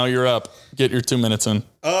 Well, now you're up. Get your 2 minutes in.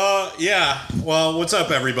 Yeah. Well, what's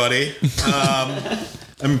up, everybody?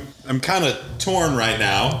 I'm kind of torn right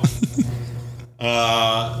now.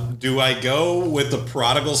 Do I go with the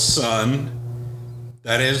prodigal son,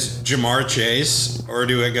 that is Jamar Chase, or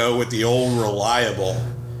do I go with the old reliable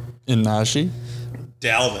In Najee?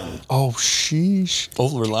 Dalvin? Oh, sheesh.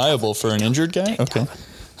 Oh, reliable for an injured guy? Okay.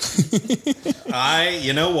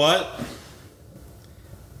 You know what?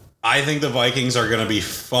 I think the Vikings are going to be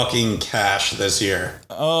fucking cash this year.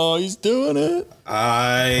 Oh, he's doing it.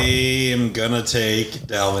 I am going to take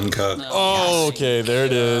Dalvin Cook. Oh, okay. There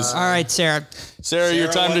it is. All right, Sarah. Sarah,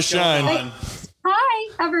 your time to what's going shine. on?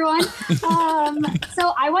 Hi, everyone.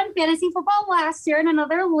 So I won fantasy football last year in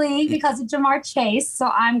another league because of Jamar Chase. So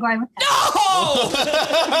I'm going with that. Oh!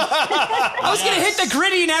 I was going to hit the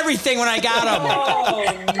gritty and everything when I got him.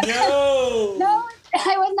 No,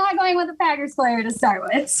 I was not going with a Packers player to start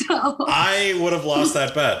with. So I would have lost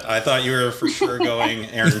that bet. I thought you were for sure going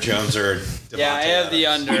Aaron Jones or Devontae Yeah, I have the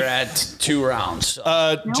Adams. under at 2 rounds.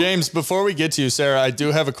 James, before we get to you, Sarah, I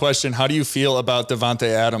do have a question. How do you feel about Devontae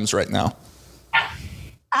Adams right now?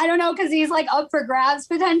 I don't know because he's like up for grabs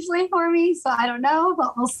potentially for me. So I don't know,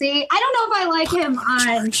 but we'll see. I don't know if I like him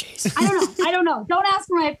on. I don't know. Don't ask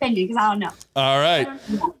for my opinion because I don't know. All right.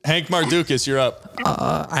 Hank Mardukas, you're up.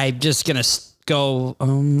 I'm just going to go,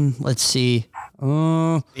 let's see.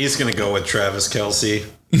 He's going to go with Travis Kelce.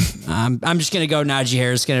 I'm just going to go Najee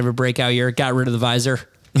Harris. Going to have a breakout year. Got rid of the visor.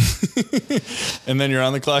 And then you're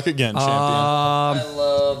on the clock again, champion. I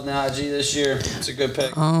love Najee this year. It's a good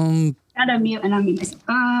pick. Gotta mute and unmute myself.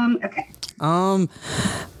 Okay. I'm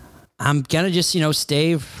going to just,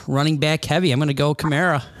 stay running back heavy. I'm going to go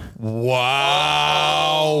Kamara. Wow.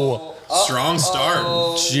 Strong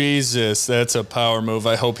start. Jesus, that's a power move.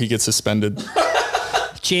 I hope he gets suspended.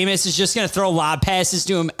 Jameis is just going to throw lob passes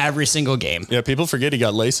to him every single game. Yeah, people forget he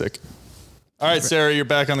got LASIK. All right, Sarah, you're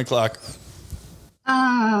back on the clock.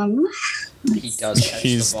 He does catch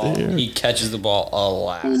He's the ball. there. He catches the ball a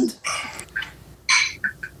lot.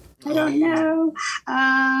 I don't know.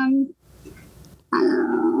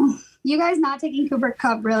 You guys not taking Cooper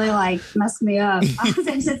Kupp really messed me up. I was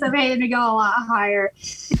anticipating to go a lot higher.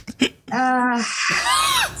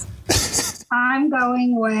 I'm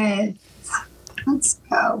going with. Let's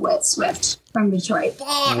go with Swift from Detroit.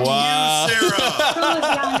 Wow. You, Sarah.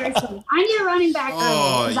 I need a running back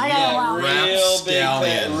early because I got a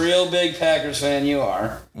lot. Real big Packers fan you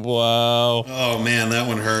are. Wow. Oh, man, that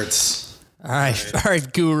one hurts. All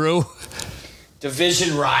right, Guru.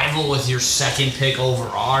 Division rival with your second pick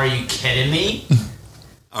overall. Are you kidding me?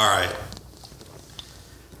 All right.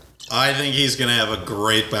 I think he's going to have a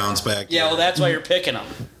great bounce back. Yeah, well, that's why you're picking him.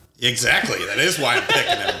 Exactly. That is why I'm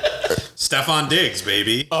picking him. Stephon Diggs,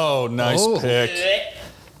 baby. Oh, nice pick.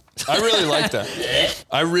 I really like that.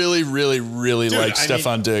 I really, really, really like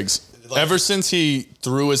Stephon Diggs. Ever since he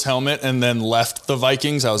threw his helmet and then left the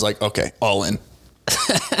Vikings, I was like, okay, all in.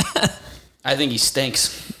 I think he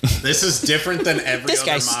stinks. This is different than every This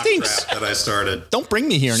other guy mock stinks. draft that I started. Don't bring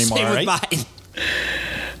me here anymore, Same all with right? mine.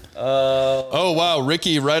 Oh, wow.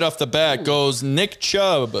 Ricky, right off the bat, goes Nick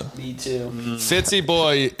Chubb, Me too. Fitzy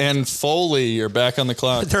Boy, and Foley are back on the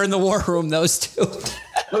clock. They're in the war room, those two.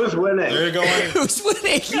 Who's winning? There you go. Who's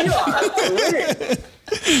winning?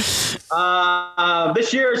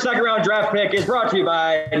 This year's second round draft pick is brought to you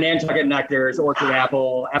by Nantucket Nectar's Orchard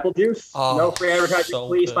Apple Juice. No free advertising.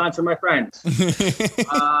 Please sponsor my friends.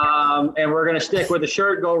 And we're going to stick with the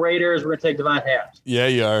shirt. Go Raiders. We're going to take Devontae Adams. Yeah,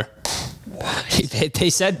 you are. They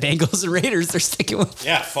said Bengals and Raiders. They're sticking with.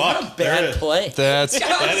 Yeah, fuck. Bad play. That's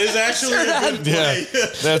That is actually a good play.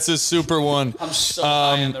 that's a super one. I'm so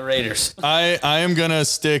high on the Raiders. I am gonna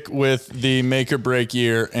stick with the make or break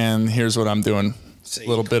year, and here's what I'm doing. A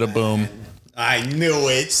little bit of boom. I knew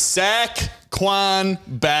it. Saquon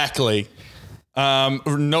Barkley.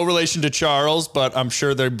 No relation to Charles, but I'm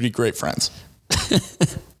sure they'd be great friends.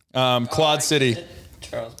 Quad City.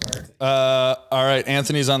 Charles Barkley. All right,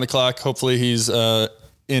 Anthony's on the clock. Hopefully he's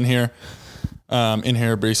in here. In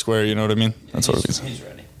here, B square. You know what I mean? That's what it is. He's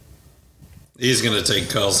ready. He's going to take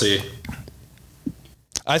Kelsey.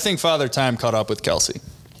 I think Father Time caught up with Kelsey.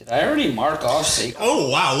 Did I already mark off Saquon? Oh,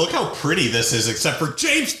 wow. Look how pretty this is, except for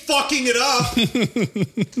James fucking it up.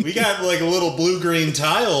 We got like a little blue-green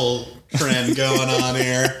tile trend going on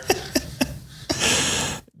here.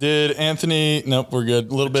 Did Anthony? Nope, we're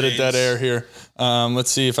good. A little bit of dead air here. Let's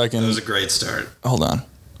see if I can. That was a great start. Hold on.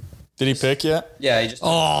 Did he pick yet? Yeah, he just.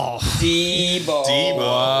 Oh, Debo.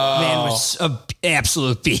 man was an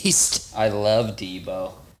absolute beast. I love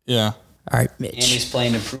Debo. Yeah. All right, And he's Mitch.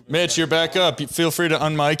 playing improvement. Mitch, you're back up. Feel free to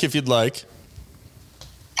unmic if you'd like.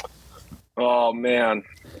 Oh man,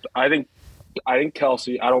 I think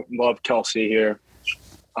Kelsey. I don't love Kelsey here.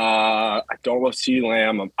 I don't love CeeDee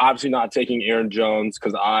Lamb. I'm obviously not taking Aaron Jones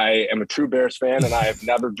because I am a true Bears fan and I have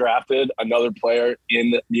never drafted another player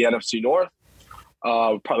in the NFC North.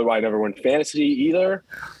 Probably why I never win fantasy either.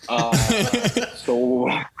 So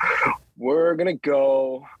we're gonna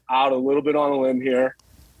go out a little bit on a limb here.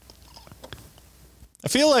 I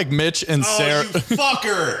feel like Mitch and Sarah. Oh, you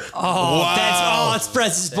fucker. It's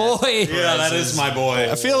Prez's boy. Yeah, that is my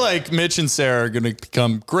boy. I feel like Mitch and Sarah are going to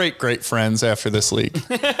become great, great friends after this league.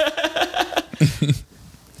 I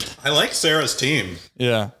like Sarah's team.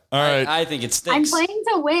 Yeah. All right. I think it I'm stinks. playing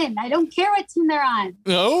to win. I don't care what team they're on.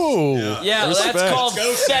 Oh. Yeah, Respect.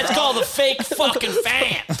 that's called a fake fucking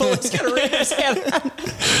fan.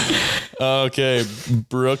 Okay.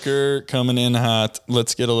 Brooker coming in hot.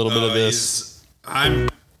 Let's get a little bit of this. I'm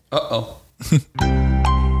Uh-oh.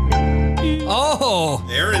 Oh,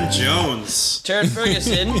 Aaron Jones. Jared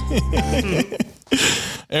Ferguson,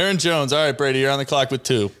 Aaron Jones. All right, Brady, you're on the clock with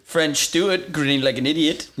 2. French Stewart, grinning like an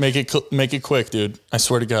idiot. Make it quick, dude. I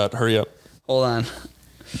swear to God. Hurry up. Hold on.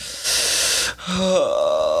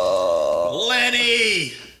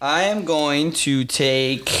 Lenny. I am going to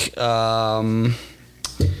take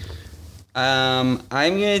I'm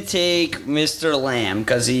going to take Mr. Lamb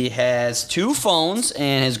because he has 2 phones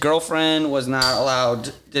and his girlfriend was not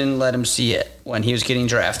allowed, didn't let him see it when he was getting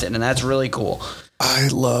drafted, and that's really cool. I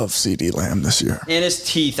love CD Lamb this year. And his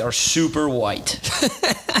teeth are super white.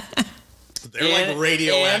 They're like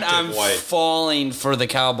radioactive and I'm white. falling for the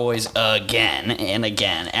Cowboys again and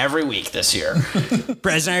again every week this year.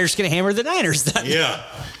 Prez and I are just going to hammer the Niners then. Yeah.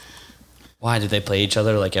 Why did they play each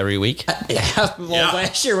other like every week? Yeah. Well,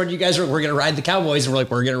 last year when you guys were going to ride the Cowboys, and we're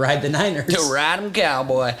going to ride the Niners. To ride 'em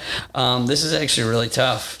cowboy. This is actually really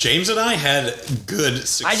tough. James and I had good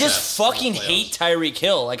success. I just fucking hate Tyreek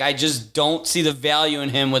Hill. Like, I just don't see the value in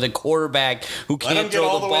him with a quarterback who Let him can't get throw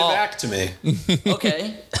all the the way ball. back to me.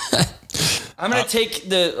 Okay. I'm going to take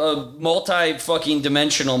the multi-fucking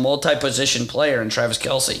dimensional, multi-position player in Travis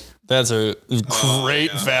Kelce. That's a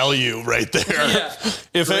great value right there. Yeah.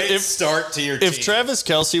 Great start to your team. If Travis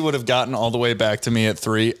Kelce would have gotten all the way back to me at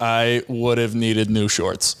 3, I would have needed new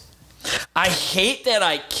shorts. I hate that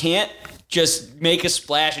I can't just make a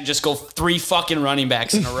splash and just go 3 fucking running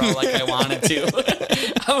backs in a row like I wanted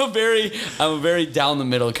to. I'm a very down the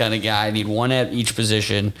middle kind of guy. I need one at each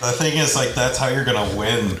position. The thing is, like, that's how you're gonna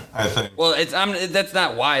win, I think. Well, that's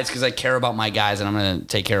not why. It's because I care about my guys and I'm going to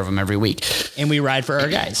take care of them every week. And we ride for our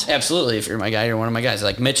guys. Absolutely. If you're my guy, you're one of my guys.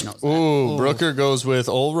 Like Mitch knows that. Ooh, Brooker goes with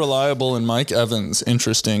Old Reliable and Mike Evans.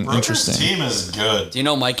 Interesting. Brooker's team is good. Do you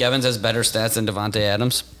know Mike Evans has better stats than Devontae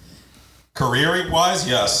Adams? Career-wise,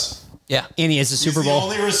 yes. Yeah. And he has a He's Super the Bowl.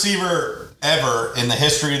 only receiver ever in the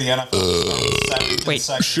history of the NFL. Wait,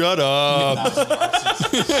 Shut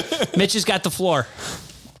up. Mitch has got the floor.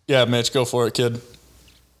 Yeah, Mitch, go for it, kid.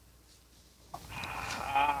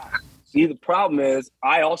 See, the problem is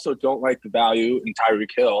I also don't like the value in Tyreek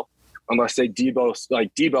Hill unless they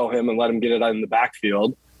Debo him and let him get it out in the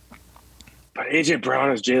backfield. But A.J.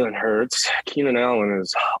 Brown is Jalen Hurts. Keenan Allen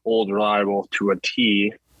is old reliable to a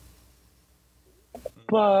T.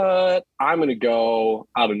 But I'm going to go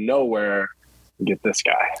out of nowhere and get this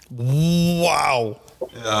guy. Wow.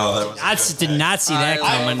 Oh, that was Did not see that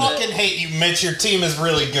I coming. fucking hate you, Mitch. Your team is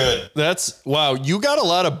really good. That's wow. You got a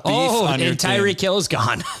lot of beef on your and team. Tyreek Hill is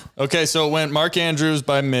gone. Okay, so it went Mark Andrews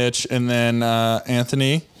by Mitch, and then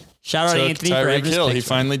Anthony. Shout out took Anthony for having Tyreek his Hill. He picks.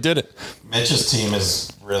 finally did it. Mitch's team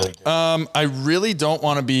is really good. I really don't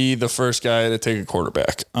want to be the first guy to take a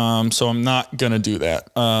quarterback. So I'm not going to do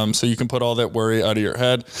that. So you can put all that worry out of your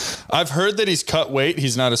head. I've heard that he's cut weight.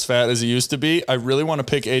 He's not as fat as he used to be. I really want to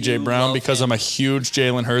pick A.J. Brown because I'm a huge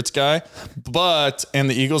Jalen Hurts guy. And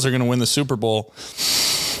the Eagles are going to win the Super Bowl.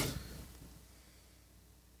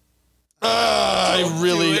 I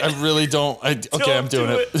really don't. I'm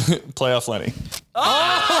doing it. Playoff Lenny.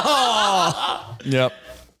 Oh! Yep.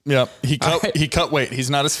 He cut weight. He's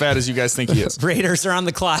not as fat as you guys think he is. Raiders are on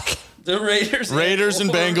the clock. The Raiders and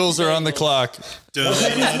Bengals are on the clock. Oh,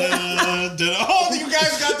 you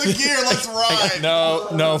guys got the gear. Let's ride.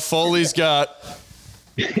 No. Foley's got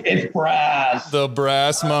It's brass. the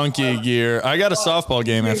brass monkey gear. I got a softball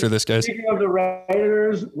game after this, guys. Speaking of the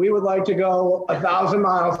Raiders, we would like to go 1,000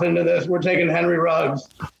 miles into this. We're taking Henry Ruggs.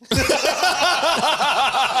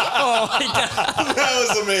 Oh my God. That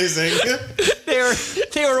was amazing.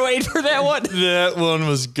 They were waiting for that one. That one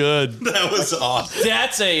was good. That was awesome.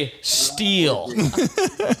 That's a steal.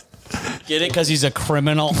 Get it? Because he's a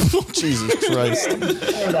criminal. Jesus Christ. All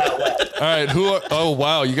right. Oh,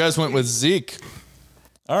 wow. You guys went with Zeke.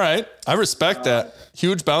 All right. I respect that.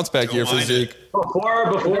 Huge bounce back year for Zeke.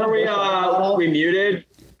 Before we muted,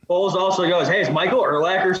 Foles also goes, "Hey, is Michael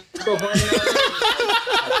Urlacher still playing?"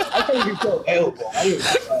 I think he's still available.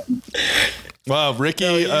 Wow,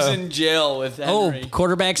 Ricky. He's in jail with Henry.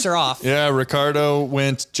 Quarterbacks are off. Yeah, Ricardo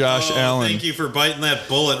went Josh Allen. Thank you for biting that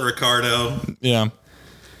bullet, Ricardo. Yeah.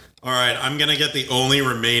 All right, I'm going to get the only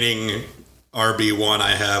remaining RB1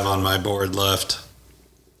 I have on my board left.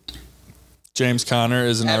 James Conner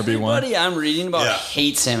is an RB1. Everybody I'm reading about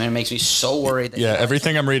hates him, and it makes me so worried. Yeah,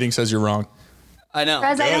 everything I'm reading says you're wrong. I know.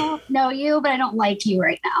 Guys, I don't know you, but I don't like you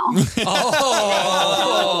right now.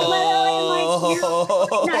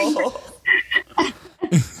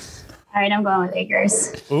 All right, I'm going with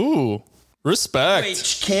Akers. Ooh, respect.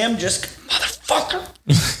 Wait, Cam just motherfucker.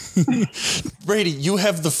 Brady, you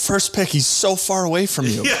have the first pick. He's so far away from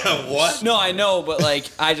you. Yeah, what? No, I know, but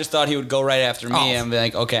I just thought he would go right after me and be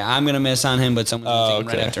like, okay, I'm gonna miss on him, but someone's gonna take him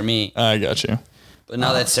right after me. I got you. But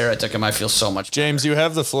now that Sarah took him, I feel so much better. James, you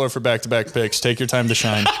have the floor for back-to-back picks. Take your time to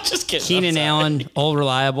shine. Just kidding. Keenan Allen, all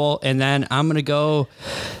reliable. And then I'm going to go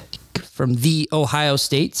from the Ohio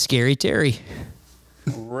State, Scary Terry.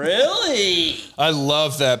 Really? I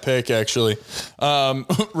love that pick, actually.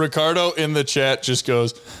 Ricardo in the chat just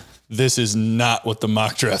goes, "This is not what the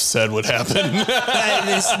mock draft said would happen."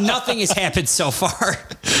 Nothing has happened so far.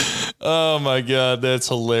 Oh, my God. That's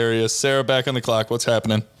hilarious. Sarah, back on the clock. What's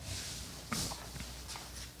happening?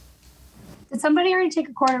 Did somebody already take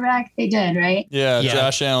a quarterback? They did, right? Yeah,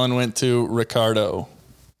 Josh Allen went to Ricardo.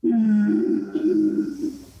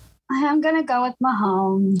 I'm going to go with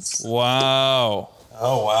Mahomes. Wow.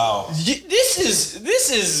 Oh, wow. This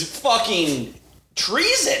is fucking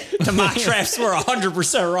treason. The mock drafts were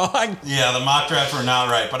 100% wrong. Yeah, the mock drafts were not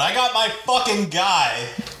right, but I got my fucking guy.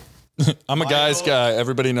 I'm a guy's guy.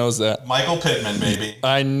 Everybody knows that. Michael Pittman, baby.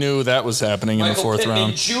 I knew that was happening in the fourth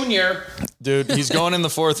round. Jr. Dude, he's going in the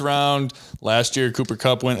fourth round. Last year, Cooper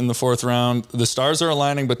Kupp went in the fourth round. The stars are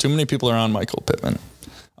aligning, but too many people are on Michael Pittman.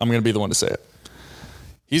 I'm going to be the one to say it.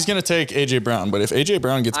 He's going to take A.J. Brown, but if A.J.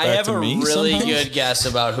 Brown gets back to me I have a really somehow, good guess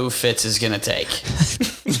about who Fitz is going to take.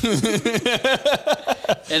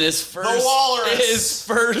 And his first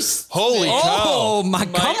holy cow. Oh, might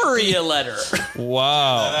Montgomery. be a letter.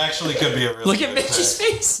 Wow. That actually could be a really Look at good Mitch's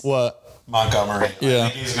pick. face. What? Montgomery. Yeah. I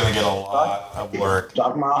think he's going to get a lot of work.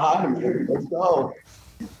 Talk about Hodgman. Let's go. All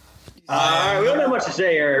right, we don't have much to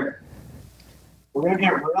say here. We're going to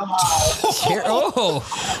get real high.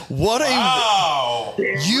 What a... Wow.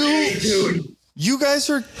 You guys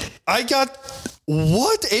are... I got...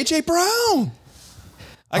 What? A.J. Brown?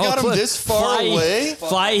 I got him this far away?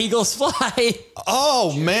 Fly, Eagles, fly.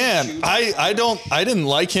 Oh, man. I didn't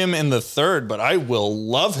like him in the third, but I will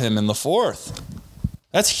love him in the fourth.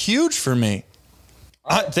 That's huge for me.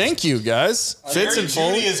 Thank you, guys. Fitz and Jerry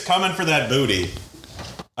Foley. Jeudy is coming for that booty.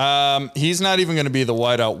 He's not even going to be the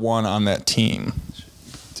wideout one on that team.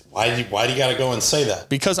 Why do you got to go and say that?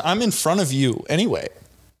 Because I'm in front of you anyway.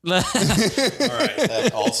 All right,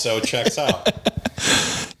 that also checks out.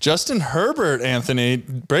 Justin Herbert, Anthony.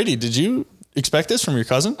 Brady, did you expect this from your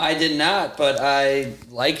cousin? I did not, but I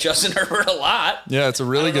like Justin Herbert a lot. Yeah, it's a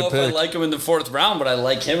really good I don't know pick. if I like him in the fourth round, but I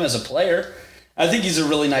like him as a player. I think he's a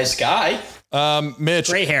really nice guy. Mitch.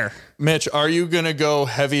 Gray hair. Mitch, are you going to go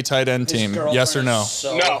heavy tight end team? Yes or no?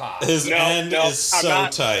 His end is so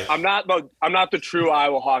tight. I'm not the true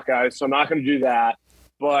Iowa Hawkeyes, so I'm not going to do that.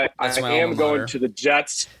 but That's I my am alma going mater. to the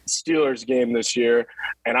Jets-Steelers game this year,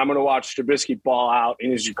 and I'm going to watch Trubisky ball out,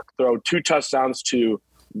 and he's going to throw 2 touchdowns to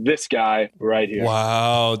this guy right here.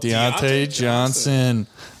 Wow, Deontay Deontay Johnson.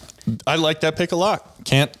 I like that pick a lot.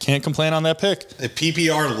 Can't complain on that pick. A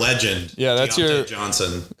PPR legend. Yeah, that's Deontay your-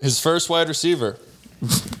 Johnson. His first wide receiver.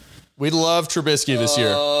 We love Trubisky this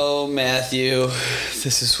year. Oh, Matthew,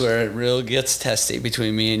 this is where it real gets testy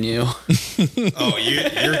between me and you. Oh,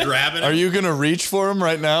 you're grabbing. Are you gonna reach for him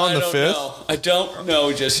right now in the fifth? I don't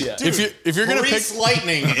know just yet. If you're gonna pick, Maurice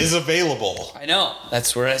Lightning is available. I know.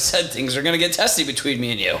 That's where I said things are going to get testy between me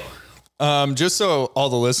and you. just so all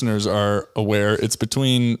the listeners are aware, it's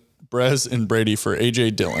between Brez and Brady for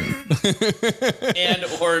AJ Dillon. And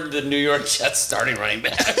or the New York Jets starting running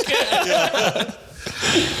back.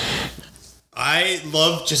 I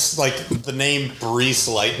love just like the name Maurice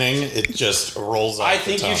Lightning. It just rolls off I the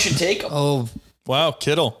think you tongue. should take him. Oh, Wow,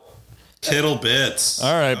 Kittle. Kittle Bits.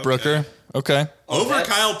 All right, Okay. Brooker. Okay, Over That's-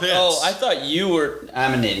 Kyle Pitts. Oh, I thought you were.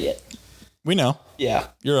 I'm an idiot. we know Yeah.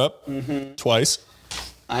 you're up twice.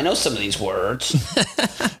 I know some of these words.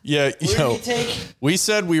 Yeah, Who did you take? we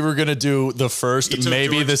said we were gonna do the first, He took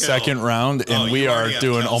maybe George the Kittle. second round, and Oh, we you are already have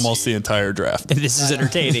doing Kelsey. almost the entire draft. this is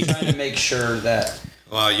entertaining. Trying to make sure that.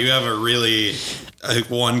 Wow, you have a really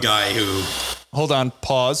one guy who Hold on,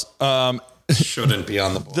 pause. shouldn't be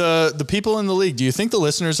on the board. The people in the league, do you think the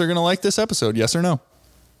listeners are gonna like this episode? Yes or no?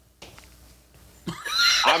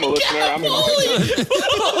 I'm a listener. I'm a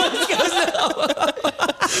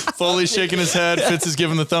Foley's shaking his head. Fitz is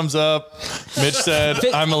giving the thumbs up. Mitch said,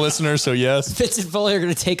 "I'm a listener, so yes." Fitz and Foley are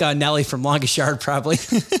going to take on Nelly from Longest Yard, probably.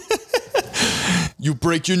 You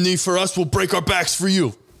break your knee for us, we'll break our backs for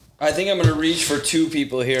you. I think I'm going to reach for 2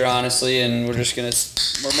 people here, honestly, and we're just going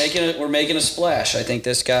to we're making a splash. I think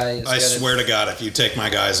this guy. Is I swear to God, if you take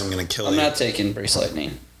my guys, I'm going to kill I'm you. not taking Maurice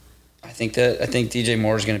Lightning. I think DJ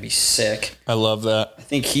Moore is going to be sick. I love that. I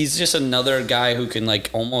think he's just another guy who can like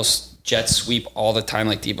almost jet sweep all the time,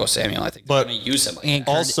 like Deebo Samuel. I think they're But- going to use him. Like And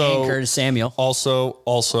that. Also- Curtis Samuel.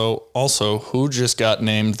 Also, who just got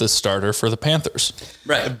named the starter for the Panthers?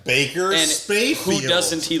 Right. Baker And Mayfield. who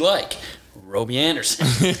doesn't he like? Robbie Anderson.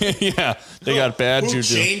 Yeah, they got bad Who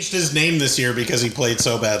juju. changed his name this year because he played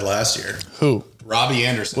so bad last year? Who? Robbie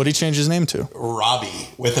Anderson. What'd he change his name to? Robbie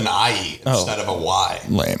with an IE Oh. instead of a Y.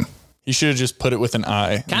 Lame. He should have just put it with an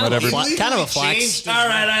I. Kind of a Whatever. flex. Kind of a He flex. changed his All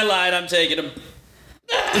right, I lied. I'm taking him.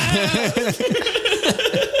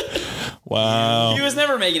 Wow. He was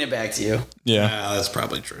never making it back to you. Yeah. Yeah, that's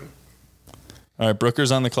probably true. All right,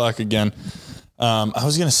 Brooker's on the clock again. I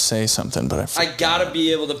was gonna say something, but I I forgot. gotta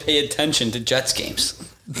be able to pay attention to Jets games.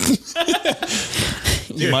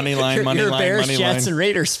 Money line, money You're a line, Bears, money Jets, line. and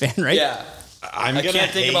Raiders fan, right? Yeah, I'm I gonna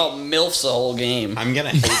can't think hate, about MILFs the whole game. I'm gonna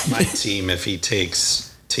hate my team if he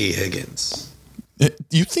takes T. Higgins.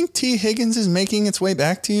 You think T. Higgins is making its way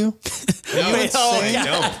back to you? No, I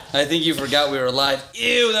don't. I think you forgot we were live.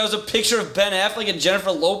 Ew, that was a picture of Ben Affleck and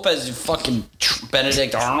Jennifer Lopez. You fucking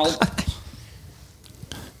Benedict Arnold.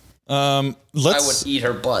 I Let's. would eat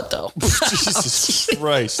her butt though. Jesus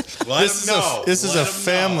Christ! Let him know. This is Let a him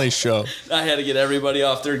family show. I had to get everybody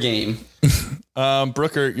off their game.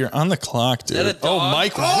 Brooker, you're on the clock, dude. Is that a Oh, dog?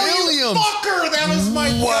 Mike Oh, Williams! you fucker! That was my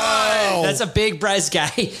guy. Wow, That's a big Bryce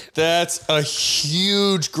guy. that's a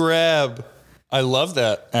huge grab. I love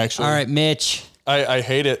that. Actually, All right, Mitch. I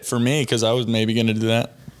hate it for me because I was maybe going to do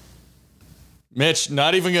that. Mitch,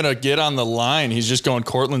 not even going to get on the line. He's just going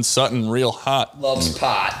Cortland Sutton real hot. Loves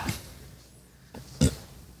pot.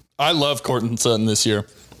 I love Cortland Sutton this year.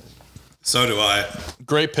 So do I.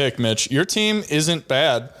 Great pick, Mitch. Your team isn't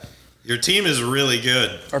bad. Your team is really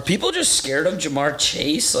good. Are people just scared of Jamar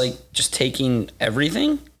Chase? Like just taking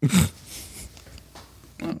everything?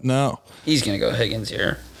 No. He's gonna go Higgins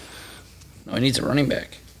here. No, he needs a running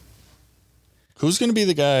back. Who's going to be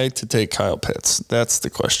the guy to take Kyle Pitts? That's the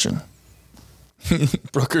question.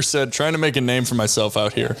 Brooker said, trying to make a name for myself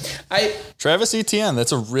out here. Travis Etienne,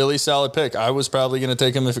 that's a really solid pick. I was probably going to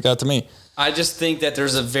take him if it got to me. I just think that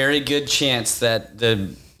there's a very good chance that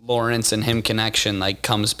the Lawrence and him connection like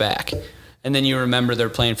comes back, and then you remember they're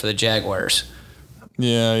playing for the Jaguars.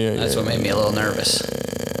 Yeah. That's what made me a little nervous.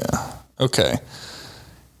 Okay.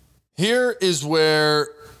 Here is where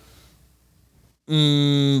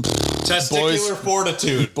Testicular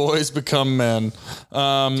fortitude. boys become men. Do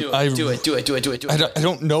it. I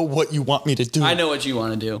don't know what you want me to do. I know what you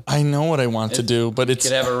want to do. I know what I want to do, but it's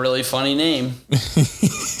Could have a really funny name.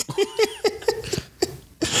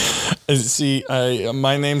 see,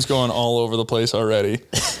 my name's going all over the place already.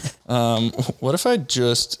 What if I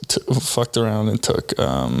just fucked around and took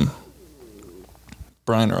Brian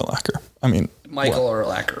Urlacher? I mean, Michael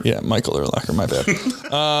Urlacher. Yeah, Michael Urlacher, my bad.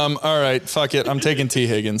 All right, fuck it. I'm taking T.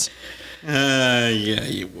 Higgins. Yeah,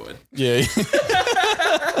 you would. Yeah.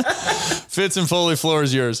 Fitz and Foley, floor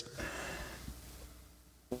is yours.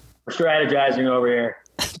 We're strategizing over here.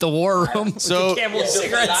 The war room. So- with the Camel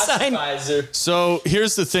cigarette sign. So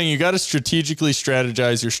here's the thing. You got to strategically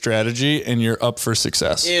strategize your strategy, and you're up for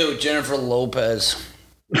success. Ew, Jennifer Lopez.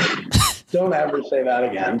 Don't ever say that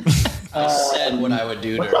again. I said what I would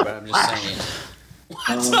do to her, but I'm just saying.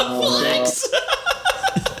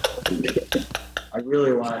 I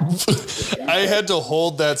really want. I had to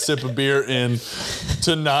hold that sip of beer in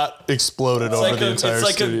to not explode it over the entire It's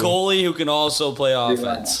like studio. a goalie who can also play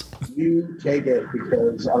offense. You take it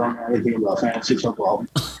because I don't know anything about fantasy football.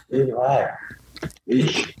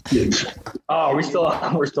 Oh, we're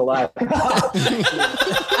still live.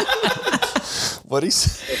 What'd he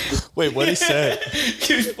say? Wait, what'd he say?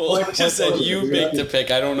 Foley just said you picked the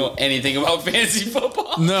pick. I don't know anything about fantasy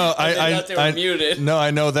football. No, They thought they were muted. No,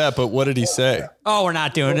 I know that, but what did he say? Oh, we're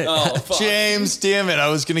not doing it. Oh, fuck. James, damn it! I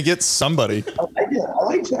was gonna get somebody. I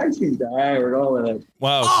like tag teams. All right, we're going with it.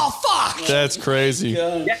 Wow. Oh, fuck. That's crazy.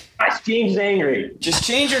 Yes, James is angry. Just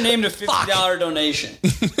change your name to $50 donation.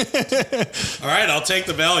 All right, I'll take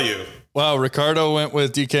the value. Wow, Ricardo went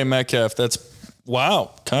with DK Metcalf. That's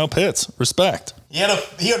wow. Kyle Pitts, respect. He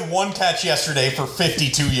had one catch yesterday for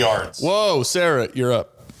 52 yards. Whoa, Sarah, you're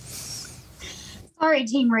up. Sorry,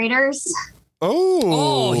 Team Raiders.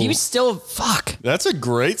 Oh, he was still fuck. That's a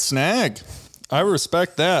great snag. I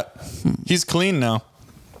respect that. He's clean now.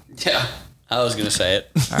 Yeah, I was going to say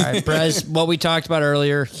it. All right, Brez, what we talked about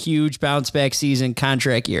earlier, huge bounce back season,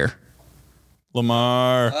 contract year.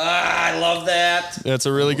 Lamar. I love that. That's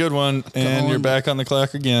a really good one. And you're back on the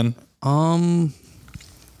clock again. I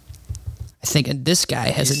think this guy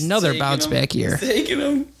has another bounce back year. Taking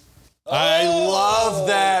him. I love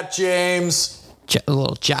that, James. A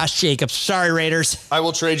little Josh Jacobs. Sorry, Raiders. I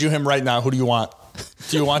will trade you him right now. Who do you want?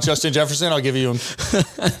 Do you want Justin Jefferson? I'll give you him.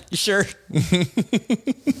 You sure?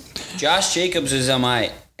 Josh Jacobs is on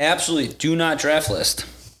my absolutely do not draft list.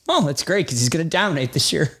 Oh, that's great because he's going to dominate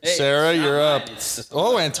this year. Hey, Sarah, it's not you're mine. up. It's just-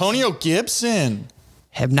 Oh, Antonio Gibson.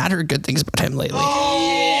 Have not heard good things about him lately.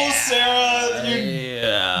 Oh, Sarah, you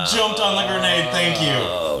jumped on the grenade. Thank you.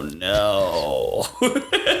 Oh, no.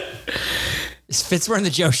 Is Fitz wearing the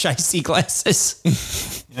Joe Shiesty glasses?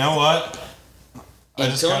 You know what? I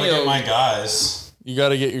just gotta Antonio- get my guys. You got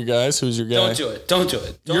to get your guys. Who's your guy? Don't do it. Don't do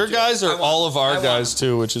it. Don't Your do guys it. are I want all him. of I our want guys him.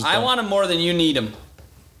 too, which is I fun. want him more than you need him.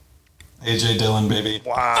 AJ Dillon, baby.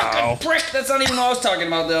 Wow. Prick, that's not even what I was talking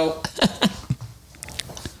about, though.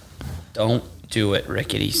 Don't do it,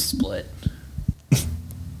 Rickety Split.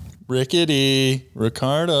 Rickety.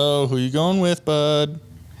 Ricardo. Who you going with, bud?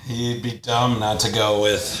 He'd be dumb not to go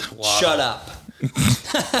with Waddle. Shut up.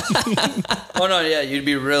 Oh, no, yeah, you'd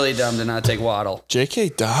be really dumb to not take Waddle. J.K.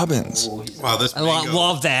 Dobbins. Wow, this I bingo.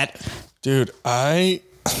 love that. Dude, I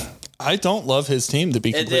don't love his team, to be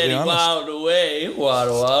And completely then he honest. waddled away,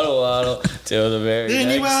 waddle, till the very Then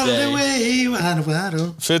he next waddled day. away,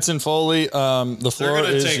 waddle. Fitz and Foley, the They're floor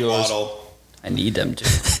gonna is take yours. Waddle. I need them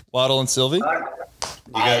to. Waddle and Sylvie?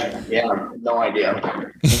 Yeah, no idea.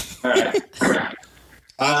 All right.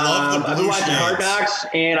 I love the I've been blue watching Hard shades. Knocks,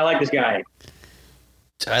 and I like this guy.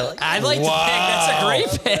 I'd like to pick. That's a great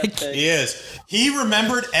pick. He is. He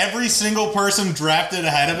remembered every single person drafted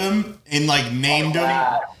ahead of him and like named him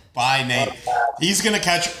by name. He's gonna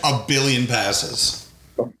catch 1 billion passes.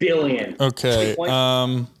 1 billion. Okay.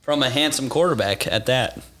 From a handsome quarterback at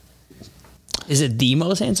that. Is it the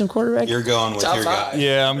most handsome quarterback? You're going with Top your five. guy.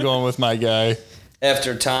 Yeah, I'm going with my guy.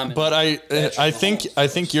 After Tom. But I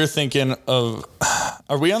think you're thinking of.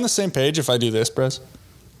 Are we on the same page if I do this, Brez?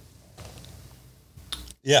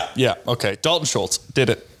 Yeah. Yeah. Okay. Dalton Schultz did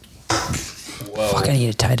it. Fuck, I need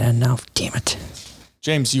a tight end now. Damn it.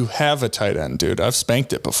 James, you have a tight end, dude. I've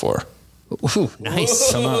spanked it before. Ooh,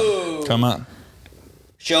 nice. Come on. Come on.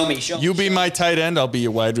 Show me. You be my tight end, I'll be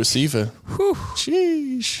your wide receiver. Whew.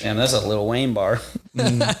 Sheesh. Damn, that's a Lil Wayne bar.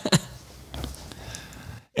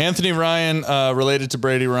 Anthony Ryan, related to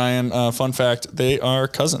Brady Ryan. Fun fact, they are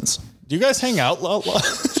cousins. Do you guys hang out a lot?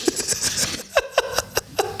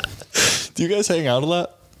 Do you guys hang out a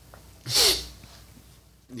lot?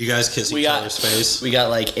 You guys kiss We each got other's face. We got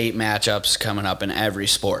like 8 matchups coming up in every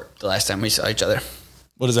sport. The last time we saw each other.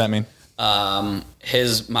 What does that mean?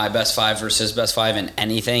 My best 5 versus his best 5 in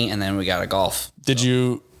anything, and then we got a golf. Did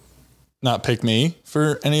you not pick me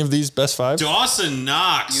for any of these best 5? Dawson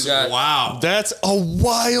Knox. You got- Wow. That's a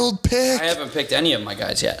wild pick. I haven't picked any of my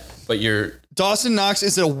guys yet, but you're Dawson Knox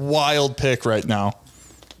is a wild pick right now.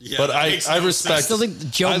 Yeah, but that I makes no respect. I still think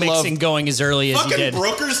Joe I Mixon love- going as early as he Fucking did.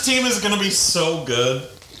 Brooker's team is going to be so good.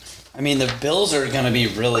 I mean, the Bills are going to be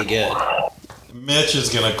really good. Mitch is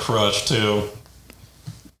going to crush too.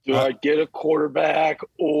 Do I get a quarterback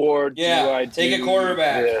or do Yeah, I take a do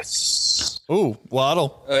quarterback. This? Ooh,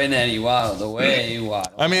 Waddle. Oh, and then he waddled away. He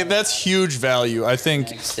waddled. I mean, that's huge value. I think,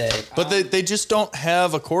 Next day. but they just don't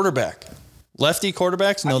have a quarterback. Lefty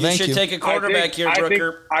quarterbacks? No, you thank should you. take a quarterback here,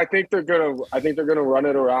 Brooker. I think they're gonna run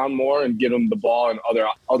it around more and get him the ball in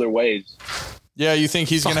other ways. Yeah, you think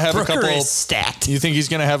he's going to have Brooker a couple? is stacked. You think he's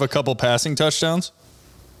going to have a couple passing touchdowns?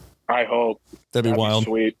 I hope. That'd be wild.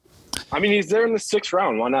 Sweet. I mean, he's there in the 6th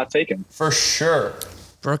round. Why not take him? For sure.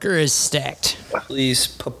 Brooker is stacked. Please,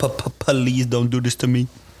 please don't do this to me.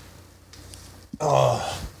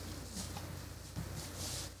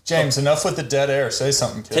 James, enough with the dead air. Say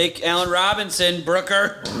something, kid. Take Allen Robinson,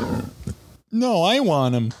 Brooker. No, I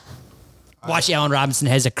want him. Watch Allen Robinson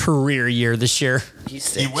has a career year this year. He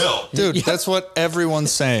will. Dude, that's what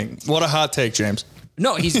everyone's saying. What a hot take, James.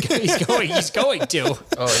 No, he's going to.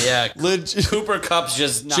 Oh, yeah. Cooper Kupp's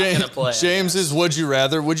just not going to play. James is would you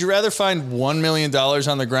rather? Would you rather find $1 million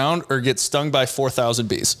on the ground or get stung by 4,000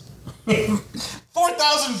 bees?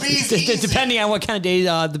 4,000 bees. easy. Depending on what kind of day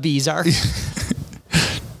the bees are.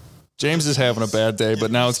 James is having a bad day, but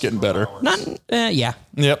now it's getting better. Yeah.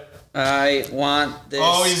 Yep. I want this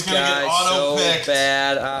Oh, he's gonna get guy auto-picked. so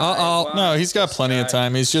bad. Uh-oh. No, he's got plenty of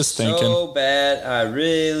time. He's just thinking. So bad. I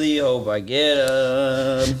really hope I get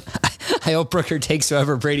him. I hope Brooker takes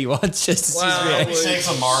whoever Brady wants just to see his Wow. reaction. He takes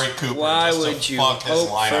Amari Cooper. Why just to would you fuck his hope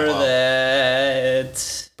lineup for up.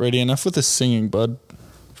 that? Brady, enough with the singing, bud.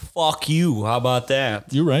 Fuck you. How about that?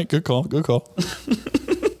 You're right. Good call. Good call.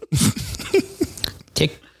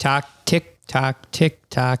 Tick tock, tick tock, tick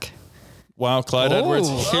tock. Wow, Clyde Edwards.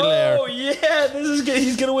 Hilaire. Oh yeah, this is good.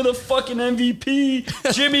 He's gonna win a fucking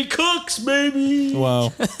MVP. Jimmy Cooks, baby.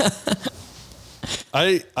 Wow.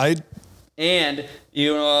 I And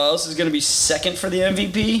you know who else is gonna be second for the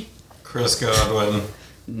MVP? Chris Godwin.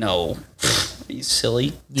 No. Are you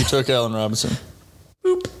silly? you took Allen Robinson.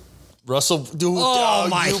 Russell, dude, Oh,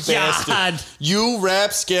 my you God. bastard. You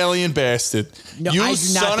rapscallion bastard. No, you I do not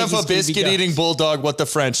son think of he's a gonna be biscuit good. eating bulldog, what the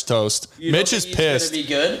French toast. You don't Mitch is think pissed. He's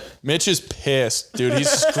gonna be good. Mitch is pissed, dude. He's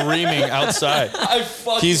screaming outside. I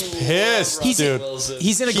fucking. He's love pissed, Russell dude. Wilson.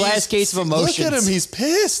 He's in a glass case of emotions. Look at him. He's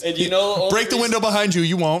pissed. And you know, the only Break the reason- window behind you.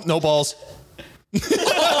 You won't. No balls.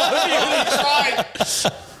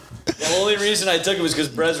 The only reason I took him was because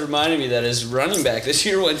Brez reminded me that his running back this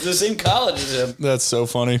year went to the same college as him. That's so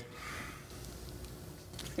funny.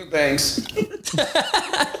 Thanks.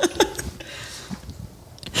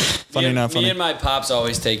 Funny, not funny. Me and my pops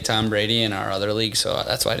always take Tom Brady in our other league, so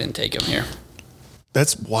that's why I didn't take him here.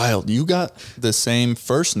 That's wild. You got the same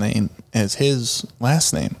first name as his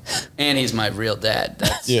last name. And he's my real dad.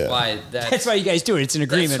 That's Yeah. why. That's why you guys do it. It's an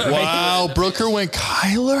agreement, That's right? Wow, Brooker went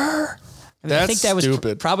Kyler? That's I think that was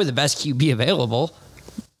stupid. probably the best QB available.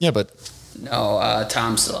 Yeah, but No,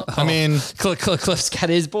 Tom's still up. I mean, Cliff's got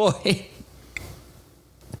his boy.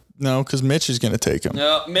 no, because Mitch is going to take him.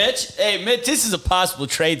 No, Mitch. Hey, Mitch, this is a possible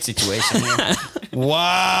trade situation here.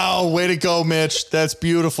 Wow, way to go, Mitch. That's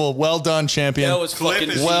beautiful. Well done, champion. That was Cliff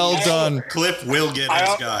fucking is well done. Cliff will get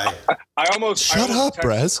his guy. I almost Shut up, texted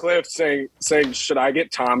Brez. Cliff saying should I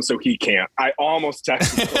get Tom so he can't? I almost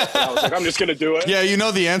texted Cliff. I was like, I'm just gonna do it. Yeah, you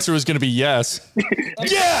know the answer was going to be yes.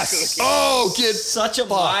 Yes! Oh, get such a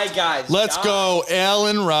my guy. Let's go,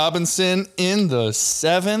 Allen Robinson in the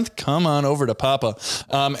 7th. Come on over to Papa.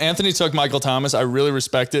 Anthony took Michael Thomas. I really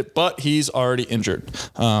respect it, but he's already injured.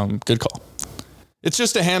 Good call. It's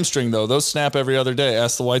just a hamstring, though. Those snap every other day.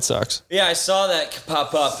 Ask the White Sox. Yeah, I saw that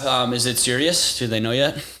pop up. Is it serious? Do they know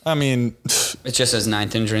yet? I mean, It just says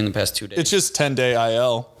 9th injury in the past 2 days. it's just 10-day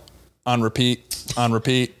IL on repeat, on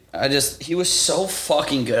repeat. He was so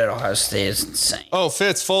fucking good at Ohio State. It's insane. Oh,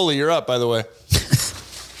 Fitz, Foley, you're up, by the way.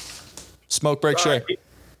 Smoke break, share.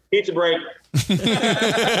 Pizza break.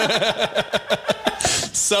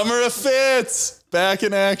 Summer of Fitz, back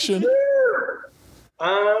in action.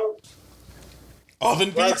 Oven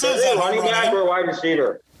pizza? Is that Running back running? or wide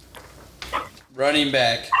receiver? Running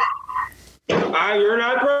back. You're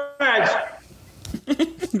not correct.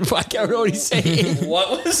 I can't know what he's saying.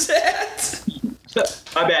 What was that?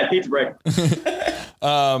 My bad. Pizza break.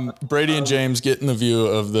 Brady and James get in the view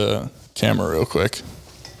of the camera real quick.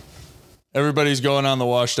 Everybody's going on the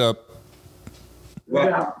washed up.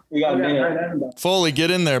 Well, we got a minute. Foley,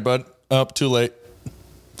 get in there, bud. Up, too late.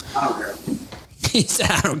 He said,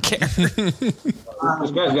 I don't care.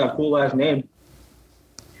 This guy's got a cool last name.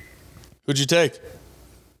 Who'd you take?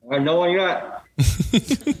 I have no one yet.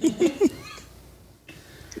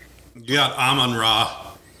 You got Amon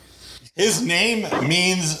Ra. His name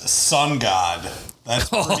means sun god. That's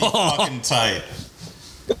pretty fucking tight.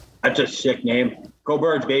 That's a sick name. Go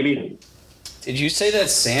Birds, baby. Did you say that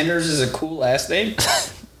Sanders is a cool last name?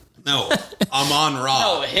 No, Amon Ra.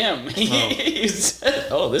 Oh, him. He said,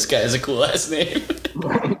 oh, this guy has a cool last name.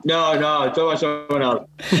 No, it's about someone else.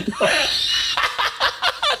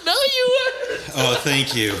 No, you were. Oh,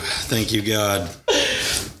 thank you. Thank you, God.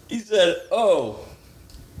 He said, oh,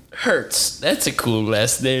 Hurts. That's a cool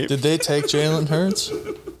last name. Did they take Jalen Hurts?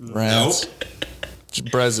 Rats.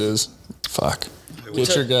 Brez is. Fuck.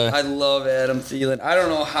 Get your guy. I love Adam Thielen. I don't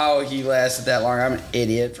know how he lasted that long. I'm an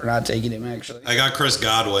idiot for not taking him, actually. I got Chris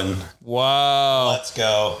Godwin. Wow. Let's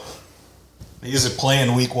go. He's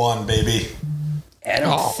playing week 1, baby. Adam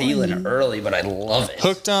Thielen early, but I love it.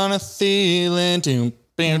 Hooked on a Thielen. Doom,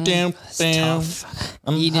 bam, bam, bam.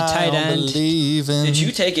 I'm Need a tight end. believing. Did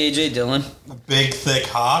you take A.J. Dillon? A big, thick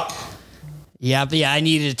hawk. Yeah, I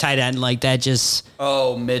needed a tight end like that. Just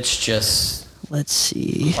Oh, Mitch just let's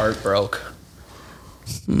see. heart broke.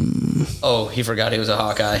 Oh, he forgot he was a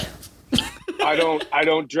Hawkeye. I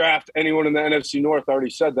don't draft anyone in the NFC North. I already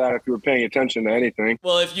said that if you were paying attention to anything.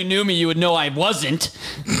 Well, if you knew me, you would know I wasn't.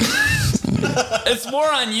 It's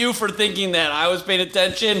more on you for thinking that I was paying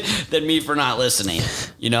attention than me for not listening,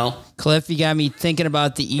 you know? Cliff, you got me thinking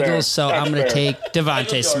about the Eagles, so That's I'm going to fair. take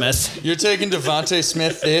Devontae Smith. You're taking Devontae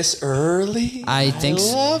Smith this early? I think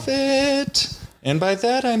so. love it. And by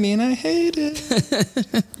that, I mean I hate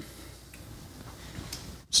it.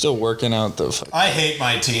 Still working out the... I hate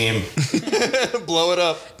my team. Blow it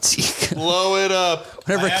up. Blow it up.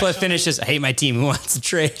 Whenever Cliff finishes, I hate my team. Who wants to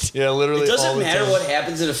trade? Yeah, literally It doesn't all the matter time. what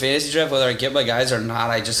happens in a fantasy draft, whether I get my guys or not.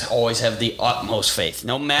 I just always have the utmost faith,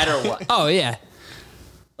 no matter what. Oh, yeah.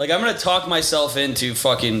 Like, I'm going to talk myself into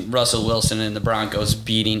fucking Russell Wilson and the Broncos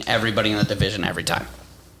beating everybody in the division every time.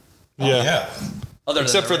 Yeah.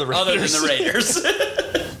 Except for the Other than Raiders. the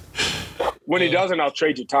Raiders. When he doesn't, I'll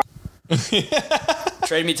trade you time.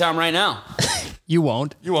 Trade me Tom right now. You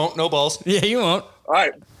won't. You won't. No balls. Yeah, you won't. All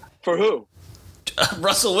right. For who?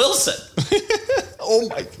 Russell Wilson. Oh,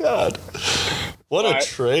 my God. What a Right.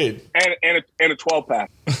 trade. And a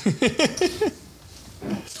 12-pack.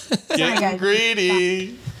 Getting guys.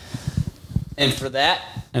 greedy. And for that,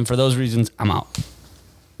 and for those reasons, I'm out.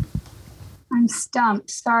 I'm stumped.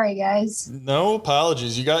 Sorry, guys. No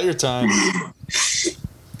apologies. You got your time.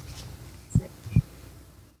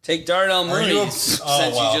 Take Darnell Mooney you a- since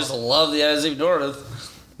wow. you just love the NFC North.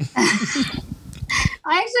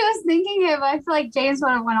 I actually was thinking if I feel like James would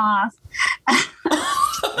have went off.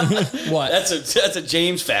 What? That's a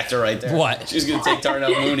James factor right there. What? She's gonna take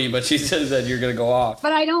Darnell Mooney, but she says that you're gonna go off.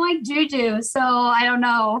 But I don't like Juju, so I don't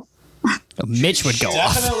know. Mitch would go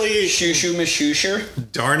off. Definitely, Shoo shoo Miss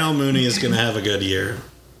Shoosher. Darnell Mooney is going to have a good year.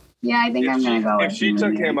 Yeah, I think I'm going to go If with she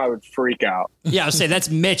took him, I would freak out. Yeah, I would say that's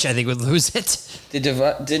Mitch, I think, would lose it. Did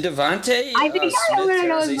Devontae? I think I'm going to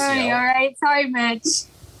go with Mooney, all right? Sorry, Mitch.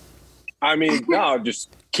 I mean, no,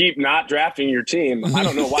 just keep not drafting your team. I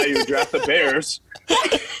don't know why you would draft the Bears.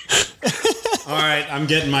 All right, I'm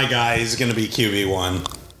getting my guy. He's going to be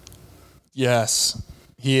QB1. Yes,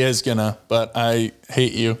 he is gonna, but I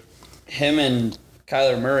hate you. Him and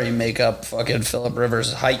Kyler Murray make up fucking Phillip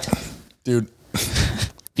Rivers' height. Dude,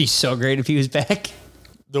 Be so great if he was back.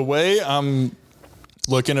 the way I'm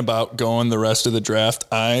looking about going the rest of the draft,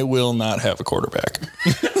 I will not have a quarterback.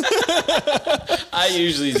 I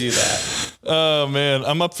usually do that. Oh, man.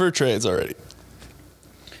 I'm up for trades already.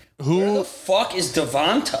 Where the fuck is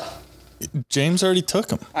Devonta? James already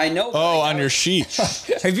took him. I know. but Oh, I on got- your sheet.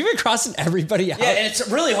 Have you been crossing everybody out? Yeah, and it's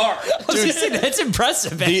really hard. I was gonna say, that's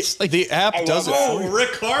impressive, The, actually. the app does it Oh, for you.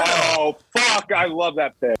 Ricardo. Oh, fuck. I love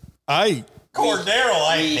that pick. Cordero,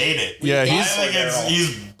 I hate it. Yeah, I he's- think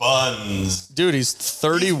he's buns. Dude, he's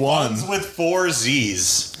 31. Buns with 4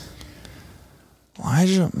 Z's.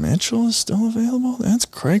 Elijah Mitchell is still available? That's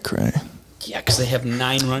cray-cray. Yeah, because they have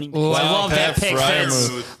 9 running backs. Oh, I Wow, love that Pat pick, Freiermuth.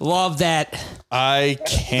 Vince. Love that. I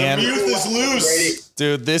can't. Youth is loose.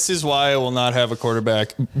 Dude, this is why I will not have a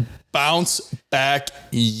quarterback. Bounce back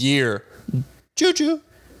year. Juju.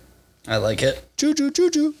 I like it. Juju,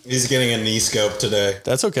 Juju. He's getting a knee scope today.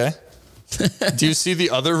 That's okay. Do you see the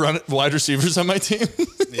other wide receivers on my team?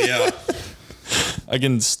 Yeah. I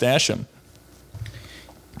can stash them.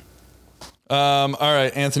 All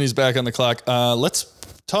right, Anthony's back on the clock. Let's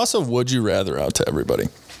toss a would you rather out to everybody.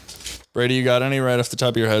 Brady, you got any right off the top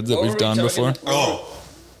of your head that What we've were we done talking before? about?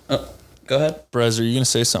 Oh, Go ahead. Brez, are you going to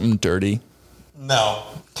say something dirty? no.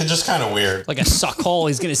 Just kind of weird. Like a suckhole.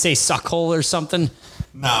 He's going to say suckhole or something.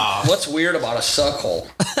 Nah. What's weird about a suckhole?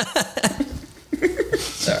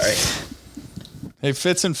 Sorry. Hey,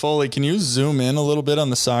 Fitz and Foley, can you zoom in a little bit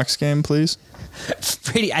on the Sox game, please?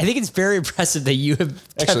 Brady, I think it's very impressive that you have.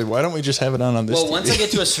 Actually, why don't we just have it on this? Well, TV? once I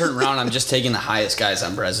get to a certain round, I'm just taking the highest guys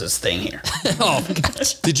on Brez's thing here. Oh,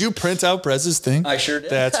 gosh. Did you print out Brez's thing? I sure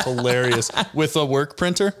did. That's hilarious. With a work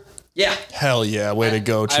printer? Yeah. Hell yeah. Way to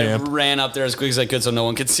go, champ. I ran up there as quick as I could so no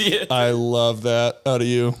one could see it. I love that out of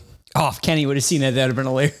you. Oh, if Kenny would have seen that, that would have been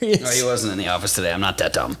hilarious. No, he wasn't in the office today. I'm not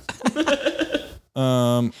that dumb.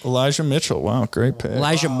 Elijah Mitchell. Wow, great pick.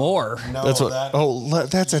 Elijah Moore. No, That's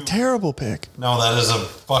what. That's a terrible pick. No, that is a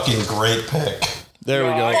fucking great pick. There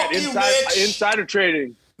we go. Insider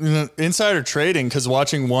trading. Insider trading because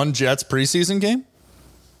watching one Jets preseason game.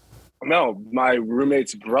 No, my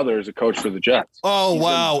roommate's brother is a coach for the Jets. Oh He's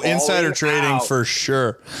wow, been insider balling trading out. for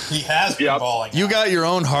sure. He has been balling. You got your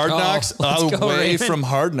own Hard Knocks let's go, away Raymond. from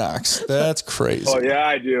Hard Knocks. That's crazy. Oh yeah,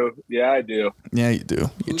 I do. Yeah, I do. Yeah, you do.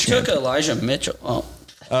 You Who champ. took Elijah Mitchell?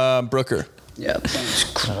 Oh, Brooker. yeah.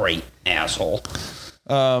 That's great, asshole.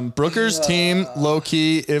 Brooker's team, low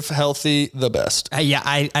key, if healthy, the best. Yeah,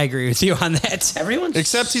 I agree with you on that. Everyone's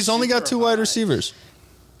Except he's only got 2 wide receivers.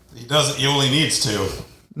 He doesn't. He only needs 2.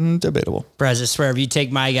 Debatable. Brez, I swear, if you take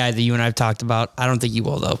my guy that you and I have talked about, I don't think you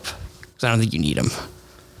will, though. Because I don't think you need him.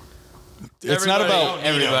 It's not about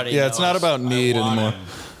everybody. Yeah, it's not about need want anymore. him.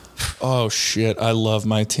 Oh shit, I love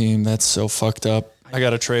my team. That's so fucked up. I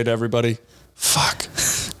gotta trade everybody. Fuck.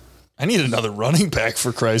 I need another running back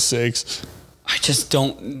for Christ's sakes. I just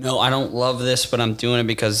don't know. I don't love this, but I'm doing it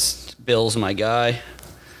because Bill's my guy.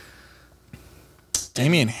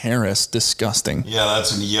 Damian Harris, disgusting. Yeah,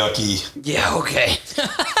 that's yucky. Yeah, okay.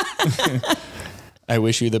 I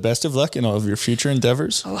wish you the best of luck in all of your future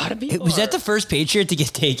endeavors. A lot of people Was that the first Patriot to get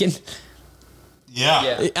taken?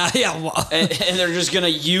 Yeah. Yeah. Yeah, well, And they're just going to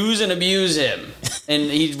use and abuse him. And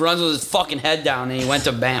he runs with his fucking head down, and he went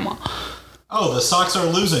to Bama. Oh, the Sox are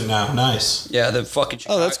losing now. Nice. Yeah, the fucking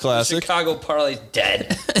Chicago, that's classic. Chicago parlay's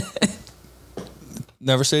dead.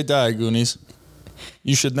 Never say die, Goonies.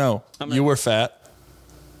 You should know. You were fat.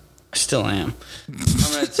 I still am.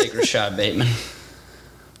 I'm going to take Rashad Bateman.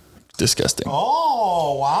 Disgusting.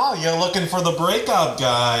 Oh, wow. You're looking for the breakout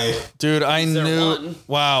guy. Dude, I there knew. one?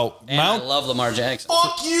 Wow. And I love Lamar Jackson.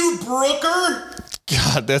 Fuck you, Brooker.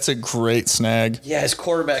 God, that's a great snag. Yeah, his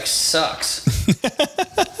quarterback sucks.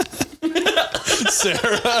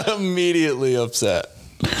 Sarah immediately upset.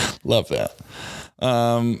 Love that.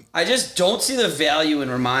 I just don't see the value in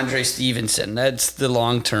Ramondre Stevenson. That's the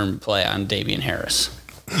long-term play on Damian Harris.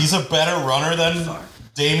 He's a better runner than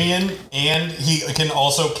Damian, and he can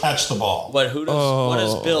also catch the ball. But what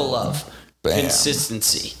does Bill love? Bam.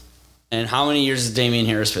 Consistency. And how many years has Damian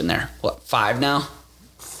Harris been there? What, 5 now?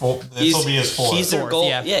 This will be his 4th. He's their goal.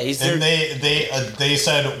 yeah. Yeah, he's their. And they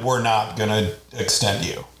said we're not gonna extend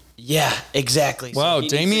you. Yeah, exactly. Wow, he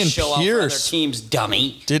needs to Damian show out for Pierce. other teams,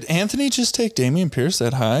 dummy. Did Anthony just take Damian Pierce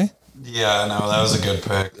that high? Yeah, no, that was a good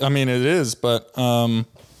pick. I mean, it is, but I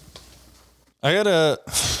gotta.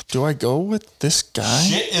 Do I go with this guy?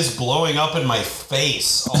 Shit is blowing up in my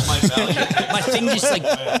face. All my value. my thing just like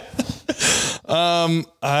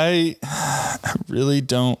I really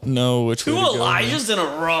don't know which way 2 to go. Elijahs in a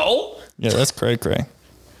row? Yeah, that's cray.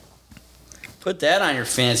 Put that on your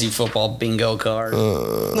fancy football bingo card.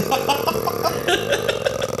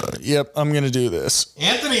 Yep, I'm gonna do this.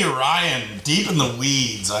 Anthony Ryan, deep in the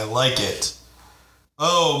weeds. I like it.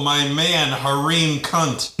 Oh, my man, Hareem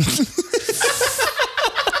Cunt.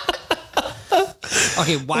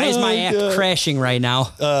 okay, why is my app God. crashing right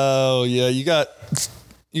now? Oh yeah, you got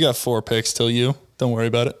 4 picks till you. Don't worry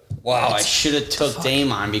about it. Wow, I should have took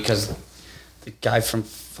Damon because the guy from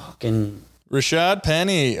fucking Rashad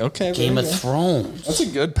Penny. Okay, Game very of good. Thrones. That's a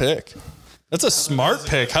good pick. That's a smart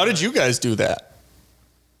pick. How did you guys do that?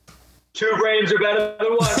 2 brains are better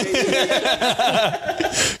than one. baby.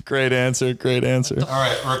 Great answer. All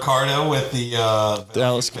right, Ricardo with the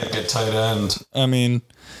Dallas pick at tight end. I mean,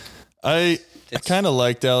 I kind of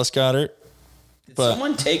like Dallas Goedert, Did but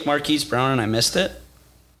someone take Marquise Brown and I missed it?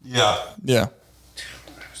 Yeah. yeah.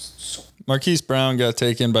 Marquise Brown got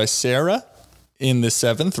taken by Sarah in the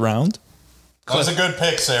 7th round. That was a good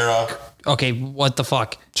pick, Sarah. Okay, what the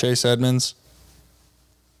fuck? Chase Edmonds.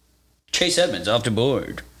 Chase Edmonds off the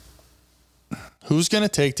board. Who's going to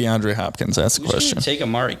take DeAndre Hopkins? That's the Who's question. going to take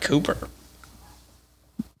Amari Cooper?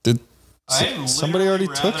 Did I'd somebody already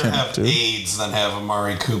literally took rather him, have dude? AIDS than have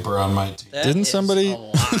Amari Cooper on my team. That Didn't is somebody- a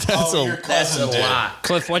lot. That's Oh, a your That's cousin a did. lot.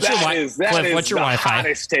 Cliff, what's your That what's your the Wi-Fi?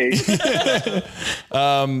 hottest take.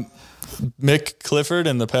 Mick Clifford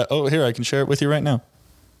and the oh, here, I can share it with you right now.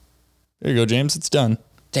 There you go, James. It's done.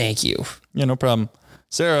 Thank you. Yeah, no problem.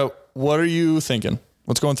 Sarah, what are you thinking?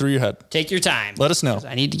 What's going through your head? Take your time. Let us know.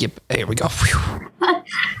 I need to get. Here we go. Whew.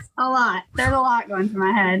 A lot. There's a lot going through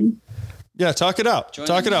my head. Yeah, talk it out.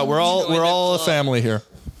 Talk it out. We're all a family here.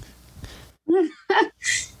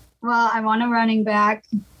 Well, I want a running back,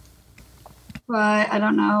 but I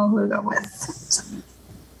don't know who to go with.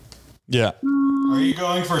 Yeah. Are you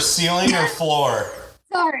going for ceiling or floor?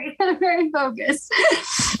 Sorry, I'm very focused.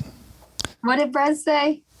 What did Brett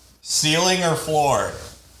say? Ceiling or floor?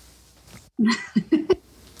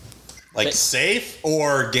 Like safe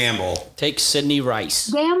or gamble? Take Sydney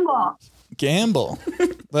Rice. Gamble. Gamble.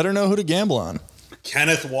 Let her know who to gamble on.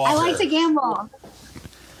 Kenneth Walker. I like to gamble.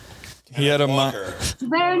 He had a Walker. You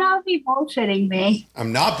better not be bullshitting me.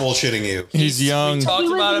 I'm not bullshitting you. He's young. We talked He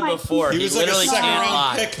was about in it my before. He He was like a literally second can't round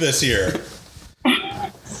lie. pick this year.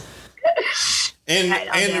 And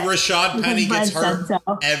Rashad Penny gets hurt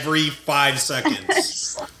every 5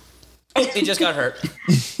 seconds. He just got hurt.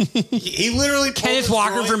 He literally pulled Kenneth his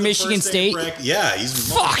Walker groin from the Michigan first day State? of practice. Yeah,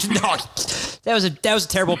 he's Fuck no. That was a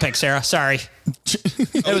terrible pick, Sarah. Sorry.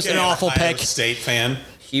 That was an awful Iowa pick. State fan.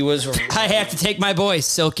 He was. I have to take my boy,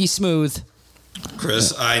 Silky Smooth.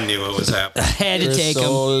 Chris, I knew it was happening. I had to take him.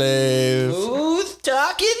 Smooth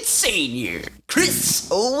talking senior, Chris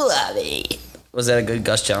Olave. Was that a good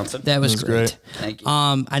Gus Johnson? That was was great. great. Thank you.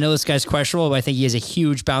 I know this guy's questionable, but I think he has a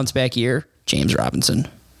huge bounce back year. James Robinson.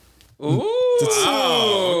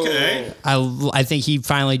 Oh, okay. I think he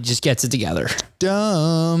finally just gets it together.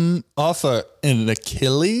 Dumb. Off an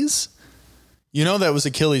Achilles? You know that was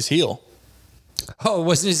Achilles' heel. Oh,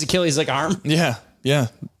 wasn't his Achilles like arm? Yeah. Yeah.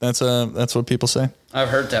 That's what people say. I've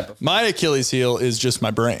heard that before. My Achilles heel is just my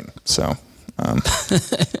brain. So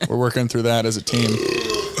we're working through that as a team.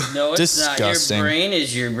 No, it's Disgusting. not. Your brain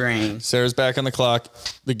is your brain. Sarah's back on the clock.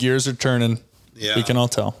 The gears are turning. Yeah. We can all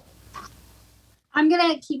tell. I'm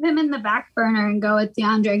going to keep him in the back burner and go with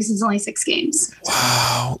DeAndre because it's only 6 games.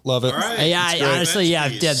 Wow. Love it. All right. Yeah, It's great. honestly, yeah,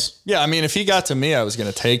 Bench yeah. piece. Yeah, I mean, if he got to me, I was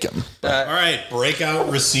going to take him. All right. Breakout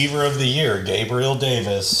receiver of the year, Gabriel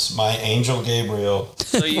Davis. My angel Gabriel.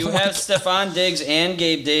 So you have Stephon Diggs and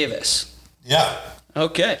Gabe Davis. Yeah.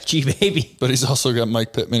 Okay. G baby. But he's also got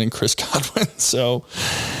Mike Pittman and Chris Godwin. So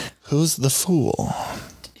who's the fool?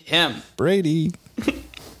 Him. Brady. I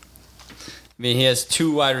mean, he has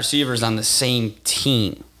 2 wide receivers on the same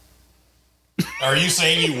team. Are you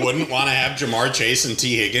saying you wouldn't want to have Jamar Chase and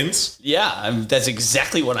T. Higgins? Yeah, that's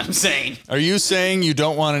exactly what I'm saying. Are you saying you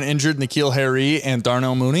don't want an injured N'Keal Harry and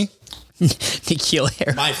Darnell Mooney? Nikhil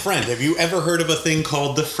Harry. My friend, have you ever heard of a thing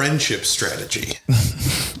called the friendship strategy?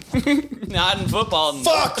 Not in football. no.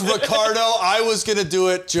 Fuck, Ricardo. I was going to do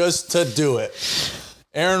it just to do it.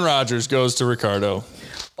 Aaron Rodgers goes to Ricardo.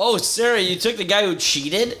 Oh, Sarah, you took the guy who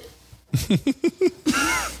cheated?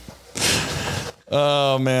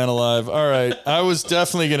 Oh, man alive. All right. I was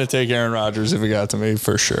definitely going to take Aaron Rodgers if it got to me,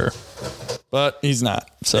 for sure. But he's not.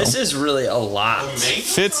 So This is really a lot.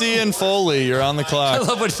 Fitzy and Foley, you're on the I clock.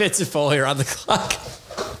 love what Fitz and Foley are on the clock.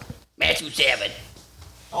 Matthew 7.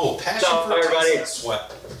 Oh, passion What's up, fruit everybody?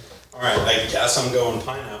 sweat. All right, I guess I'm going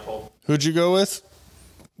pineapple. Who'd you go with?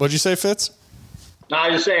 What'd you say, Fitz? No, I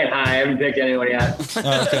was just saying hi. I haven't picked anyone yet.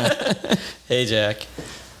 Oh, okay. Hey, Jack.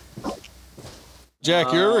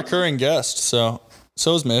 Jack, you're a recurring guest,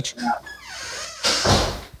 so's Mitch.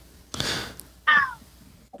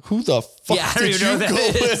 Who the fuck Yeah, I don't did even know you who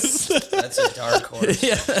go that with? That's a dark horse.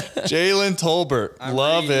 Jalen Tolbert.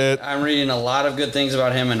 Love it. I'm reading a lot of good things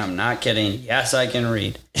about him, and I'm not kidding. Yes, I can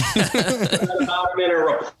read. About him in a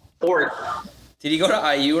report. Did he go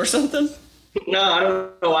to IU or something? No, I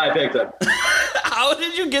don't know why I picked him. How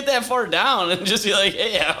did you get that far down and just be like,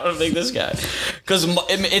 hey, I want to pick this guy? Because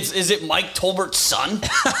is it Mike Tolbert's son?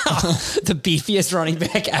 The beefiest running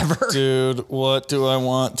back ever. Dude, what do I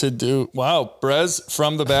want to do? Wow, Brez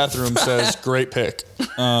from the bathroom says, great pick.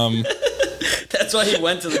 That's why he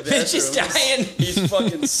went to the bathroom. Mitch is dying. He's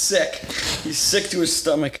fucking sick. He's sick to his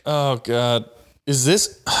stomach. Oh, God. Is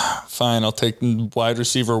this... Fine, I'll take wide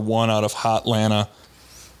receiver 1 out of Hotlanta.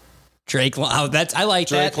 Drake. Oh, I like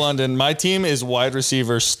Drake that. London. My team is wide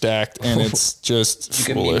receiver stacked, and it's just You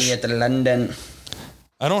can meet foolish. me at the London.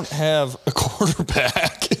 I don't have a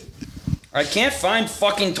quarterback. I can't find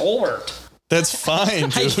fucking Tolbert. That's fine,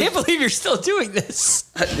 I dude. can't believe you're still doing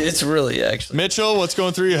this. It's really actually. Mitchell, what's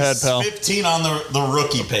going through your head, pal? 15 on the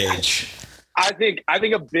rookie page. I think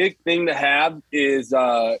a big thing to have is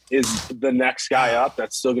the next guy up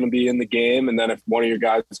that's still going to be in the game, and then if one of your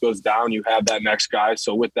guys goes down, you have that next guy.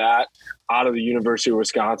 So with that, out of the University of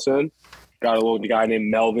Wisconsin, got a little guy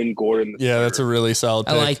named Melvin Gordon. Yeah, that's a really solid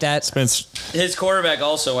I pick. like that. Spence, His quarterback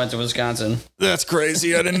also went to Wisconsin. that's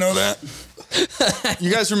crazy. I didn't know that.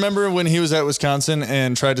 You guys remember when he was at Wisconsin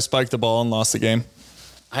and tried to spike the ball and lost the game?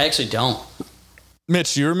 I actually don't.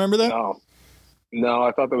 Mitch, do you remember that? No. No,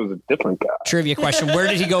 I thought that was a different guy. Trivia question: where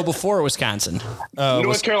did he go before Wisconsin?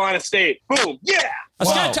 North Carolina State. Boom. Yeah.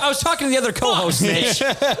 I was talking to the other co-host, Mitch.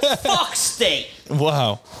 Fuck State.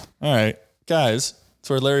 Wow. All right, guys. That's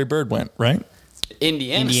where Larry Bird went, right?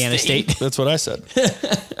 Indiana State. That's what I said.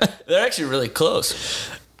 They're actually really close.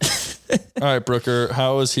 All right, Brooker.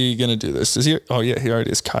 How is he going to do this? Is he? Oh yeah, he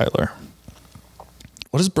already is Kyler.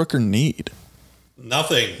 What does Brooker need?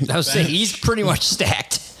 Nothing. I was saying he's pretty much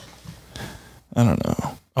stacked. I don't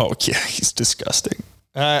know. Oh yeah, he's disgusting.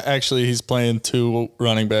 Actually, he's playing 2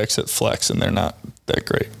 running backs at flex, and they're not that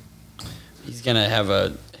great. He's gonna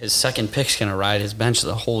have his second pick's gonna ride his bench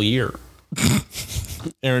the whole year.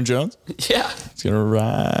 Aaron Jones? Yeah. He's going to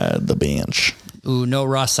ride the bench. Ooh, no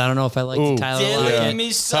Russ. I don't know if I like Tyler Lockett.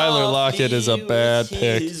 Yeah. Tyler Lockett is a bad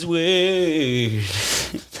pick.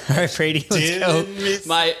 All right, Brady, let's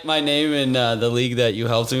go. My name in the league that you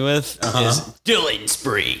helped me with is Dylan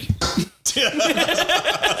Spree.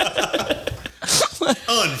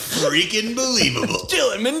 Unfreaking believable.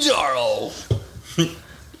 Dylan Manjaro.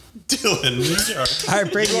 Dylan Manjaro. All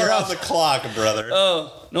right, Brady, You're you're off up. the clock, brother.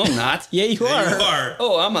 Oh, no, I'm not. Yeah, you are. You are.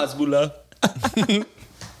 Oh, I'm Hasbullah.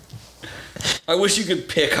 I wish you could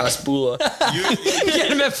pick Hasbullah.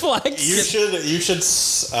 Get him at flex. You should.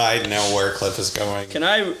 I know where Cliff is going. Can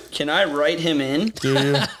I write him in? Do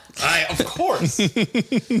you? Of course.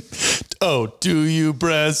 Oh, do you,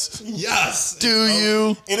 Brez? Yes. Do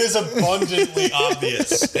you? It is abundantly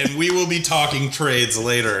obvious, and we will be talking trades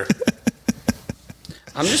later.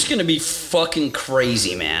 I'm just gonna be fucking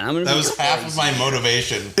crazy, man. I'm gonna. That be was half of my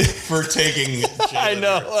motivation for taking. I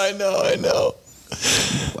know.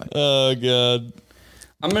 Oh, God.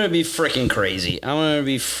 I'm gonna be freaking crazy. I'm gonna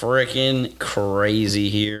be freaking crazy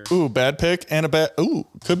here. Ooh, bad pick and a bad. Ooh,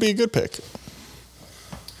 could be a good pick.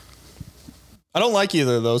 I don't like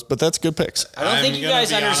either of those, but that's good picks. I don't think you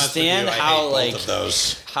guys understand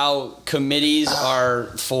how committees are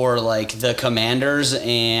for like the Commanders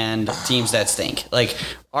and teams that stink. Like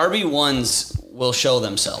RB1s will show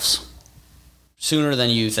themselves sooner than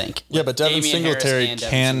you think. Yeah, but Devin Damian Harris Singletary and Devin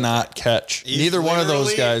cannot catch. Neither one of those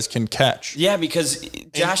literally- guys can catch. Yeah, because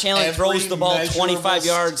Josh Allen every throws the ball 25 measurable-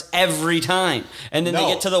 yards every time. And then they No.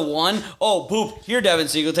 get to the one, oh, boop, here Devin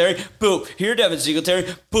Singletary, boop, here Devin Singletary,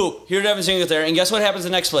 boop, here Devin Singletary. And guess what happens the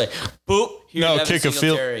next play? Boop, here No, Devin kick a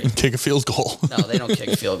Singletary. field goal. No, they don't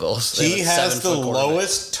kick field goals. They He have a has the 7-foot quarterback.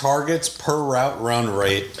 lowest targets per route run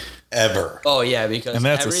rate ever. Oh, yeah, because And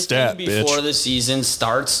that's a everything stat, before bitch. the season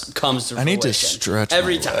starts comes to I need to fruition. stretch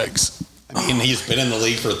every my time. legs. I mean, he's been in the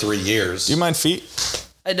league for 3 years. Do you mind feet?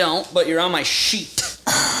 I don't, but you're on my sheet.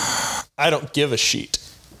 I don't give a sheet.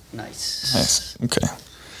 Nice. Nice. Okay.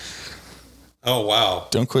 Oh, wow.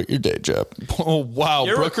 Don't quit your day job. Oh, wow.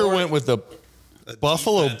 You're Brooker recording- went with the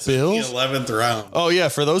Buffalo Defense in Bills. the 11th round. Oh, yeah.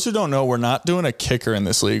 For those who don't know, we're not doing a kicker in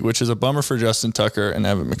this league, which is a bummer for Justin Tucker and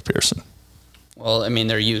Evan McPherson. Well, I mean,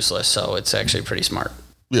 they're useless, so it's actually pretty smart.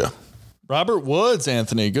 Yeah. Robert Woods,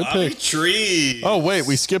 Anthony. Good Bobby pick. Tree. Oh, wait.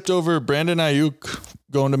 We skipped over Brandon Ayuk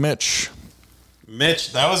going to Mitch.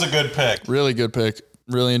 Mitch, that was a good pick. Really good pick.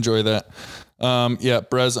 Really enjoy that. Yeah,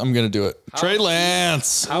 Brez, I'm going to do it. Trey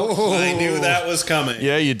Lance. I knew that was coming.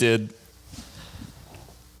 Yeah, you did.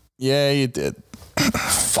 Yeah, you did.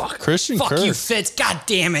 Fuck. Christian Fuck Kirk. you, Fitz. God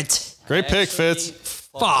damn it. Great pick, Fitz.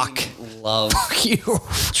 Fuck. Love You.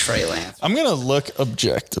 Trey Lance. I'm going to look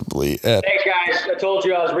objectively at. Thanks, guys. I told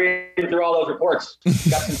you I was reading through all those reports.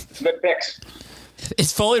 Got some good picks.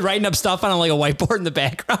 Is Foley writing up stuff on like a whiteboard in the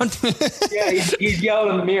background? Yeah, he's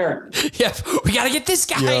yelling in the mirror. Yeah, we got to get this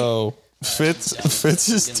guy. Yo,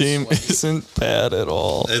 Fitz's team isn't bad at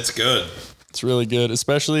all. It's good. It's really good,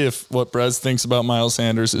 especially if what Brez thinks about Miles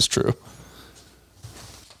Sanders is true.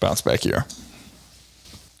 Bounce back here.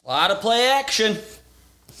 A lot of play action.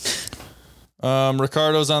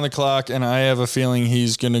 Ricardo's on the clock, and I have a feeling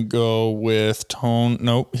he's going to go with Tone.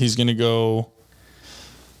 Nope, he's going to go.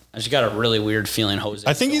 I just got a really weird feeling Jose.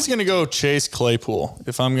 I think he's going to go Chase Claypool.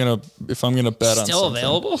 If I'm gonna bet on Still something.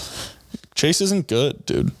 available? Chase isn't good,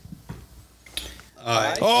 dude.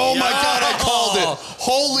 Oh my God, I called it.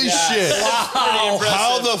 Holy shit. Wow.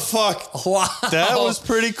 How the fuck? Wow. That was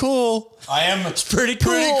pretty cool. I am pretty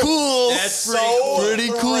cool. Pretty cool. That's pretty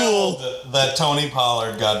cool. that Tony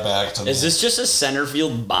Pollard got back to me. Is this just a center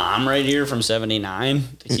field bomb right here from 79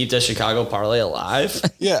 to keep the Chicago parlay alive?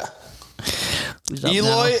 Yeah. Who's up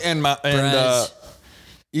Eloy now? and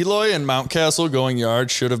Eloy and Mountcastle going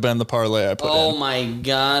yard should have been the parlay I put Oh in. my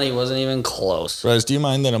God, he wasn't even close. Brez, do you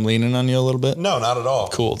mind that I'm leaning on you a little bit? No, not at all.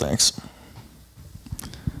 Cool, thanks.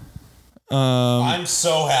 I'm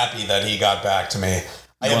so happy that he got back to me.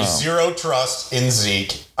 I have zero trust in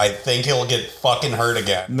Zeke. I think he'll get fucking hurt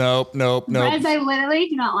again. Nope. Brez, I literally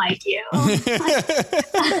do not like you.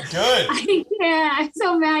 Good. I can't. I'm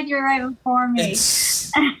so mad you're right before me.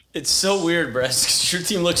 It's so weird, Bress, because your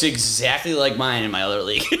team looks exactly like mine in my other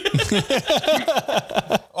league.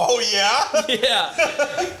 Oh, yeah?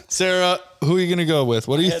 Yeah. Sarah, who are you going to go with?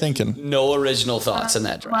 What are you thinking? No original thoughts in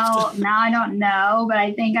that draft. Well, now I don't know, but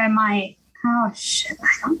I think I might. Oh, shit.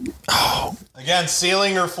 I don't know. Again,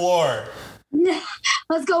 ceiling or floor?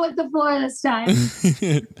 Let's go with the floor this time.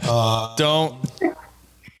 Don't.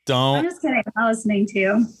 I'm just kidding. I'm listening to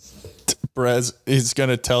you. Brez is going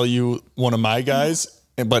to tell you one of my guys,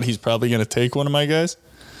 but he's probably going to take one of my guys.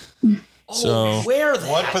 So Where that?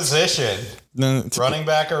 What position? Running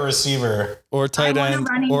back or receiver? Or tight I want a end,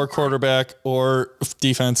 running or back. quarterback, or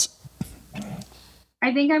defense.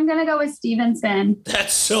 I think I'm gonna go with Stevenson.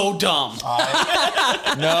 That's so dumb.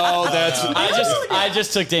 No, that's. I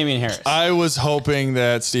just took Damian Harris. I was hoping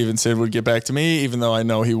that Stevenson would get back to me, even though I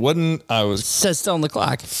know he wouldn't. I was. Says still on the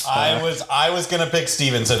clock. I was gonna pick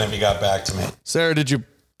Stevenson if he got back to me. Sarah, did you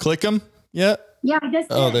click him yet? Yeah, I just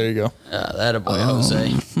did. Oh, there you go. That a boy, Jose.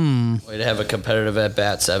 Way to have a competitive at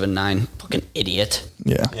bat 7-9. Fucking idiot.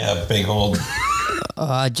 Yeah. Yeah, big old.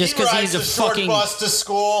 Just because he's a short fucking. bus to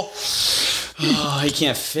school. Oh, he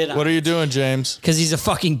can't fit on. What are you doing, James? Because he's a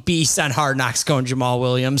fucking beast on Hard Knocks going Jamal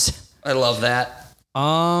Williams. I love that.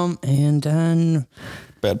 And then.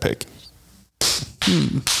 Bad pick.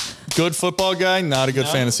 Good football guy, not a good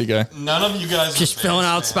fantasy guy. None of you guys Just are filling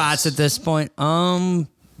Bears out fans. spots at this point.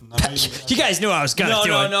 You guys knew I was gonna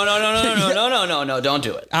do it. No, don't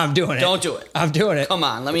do it. I'm doing it. Don't do it. I'm doing it. Come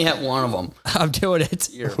on, let me have one of them. I'm doing it.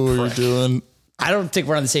 Who are you doing? I don't think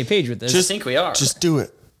we're on the same page with this. I think we are. Just do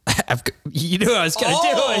it. You knew I was gonna do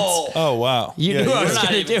it. Oh, wow. You knew I was We're not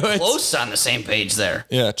gonna even do it. close on the same page there.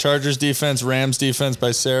 Yeah, Chargers defense, Rams defense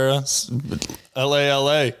by Sarah.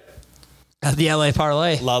 LA. The LA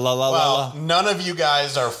parlay. La la la la Well, la. none of you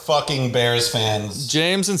guys are fucking Bears fans.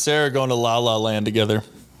 James and Sarah going to La La Land together.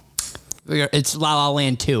 It's La La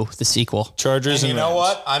Land 2, the sequel. Chargers And and you know Rams.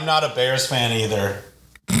 what? I'm not a Bears fan either.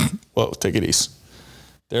 Whoa, take it easy.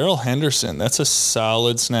 Darrell Henderson, that's a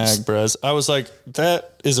solid snag, Brez. I was like,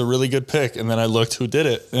 that is a really good pick. And then I looked who did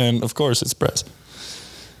it. And of course, it's Brez.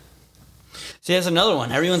 See, that's another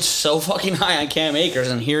one. Everyone's so fucking high on Cam Akers,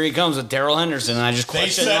 and here he comes with Darrell Henderson, and I just They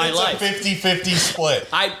question said my it's life. a 50-50 split.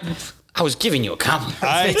 I was giving you a compliment.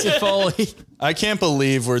 Vincent Foley. I can't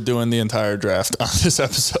believe we're doing the entire draft on this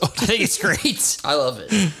episode. I think it's great. I love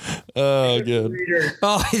it. Oh, good.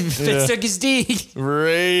 Oh, Fitz took his D.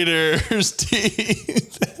 Raiders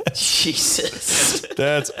teeth. Jesus.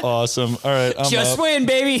 That's awesome. All right, I'm Just up. win,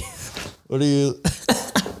 baby. What do you?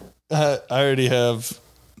 I already have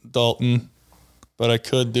Dalton, but I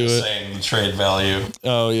could do it. Same trade value.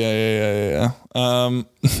 Oh yeah.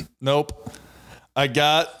 Nope. I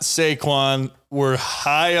got Saquon. We're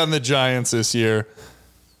high on the Giants this year.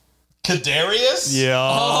 Kadarius? Yeah.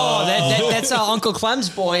 Oh, that's Uncle Clem's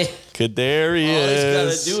boy. Kadarius. All he's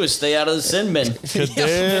got to do is stay out of the sin bin.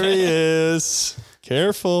 Kadarius.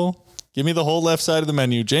 Careful. Give me the whole left side of the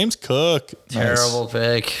menu. James Cook. Nice. Terrible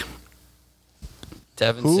pick.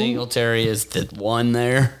 Devin Who? Singletary is the one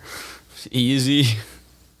there. Easy.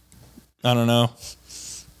 I don't know.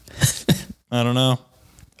 I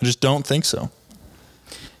just don't think so.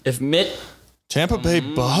 If Mitt, Tampa Bay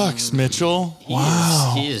Bucks, Mitchell.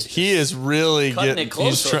 He is really cutting getting. it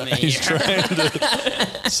close with me He's here. trying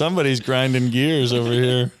to. Somebody's grinding gears over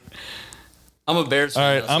here. I'm a Bears All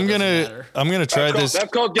fan. right, though, so it doesn't matter. I'm gonna try this.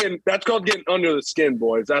 That's called getting under the skin,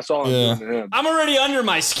 boys. That's all I'm Yeah. doing to him. I'm already under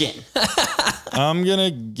my skin. I'm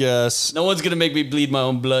gonna guess. No one's going to make me bleed my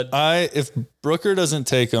own blood. If Brooker doesn't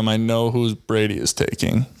take him, I know who Brady is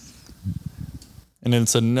taking, and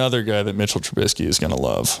it's another guy that Mitchell Trubisky is gonna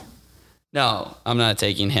love. No, I'm not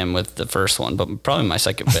taking him with the first one, but probably my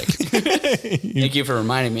second pick. Thank you for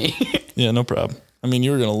reminding me. Yeah, no problem. I mean,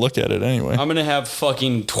 you were gonna look at it anyway. I'm going to have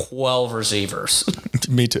fucking 12 receivers.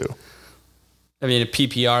 Me too. I mean, a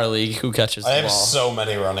PPR league, who catches the I have ball? so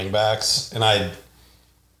many running backs, and I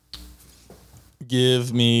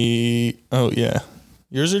Give me. Oh yeah,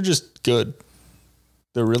 yours are just good.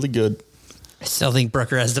 They're really good. I still think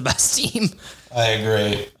Brooker has the best team.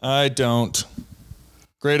 agree. I don't.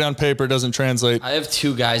 Great on paper doesn't translate. I have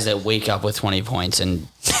two guys that wake up with 20 points, and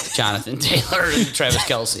Jonathan Taylor and Travis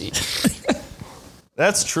Kelce.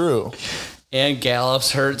 That's true. And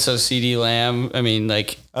Gallup's hurt, so CD Lamb. I mean,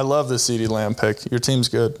 like, I love the CeeDee Lamb pick. Your team's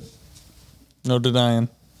good. No denying.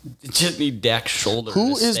 just need Dak's shoulder.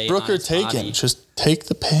 Who to is stay Brooker on his taking? body. Just take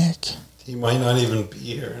the pick. He might not even be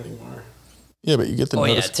here anymore. Yeah, but you get the Oh,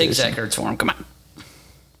 yeah, notification. take Zach Ertz for him. Come on.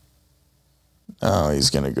 Oh, he's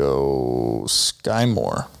going to go Sky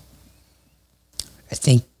Moore. I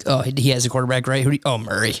think he has a quarterback, right?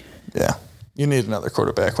 Murray. Yeah. You need another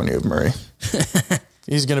quarterback when you have Murray.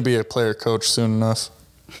 He's going to be a player coach soon enough.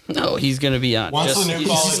 No, he's going to be on. Once the new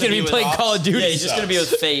Call He's of going to Duty be playing with Call of Duty. Yeah, he's just going to be with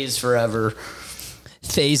FaZe forever.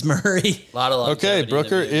 FaZe Murray. A lot of Okay, longevity in the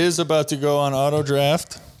Brooker movie. is about to go on auto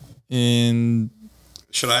draft in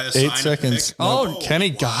Should I assign 8 seconds. a pick? No,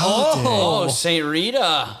 Kenny Galladay. Oh, St.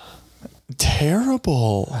 Rita.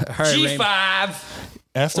 Terrible. All right, Raymond. G5.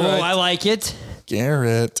 After I like it.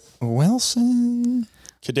 Garrett Wilson.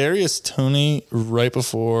 Kadarius Toney right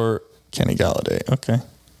before Kenny Galladay. Okay.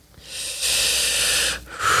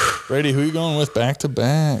 Brady, who you going with back to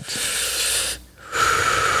back?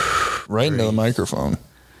 Right into the microphone.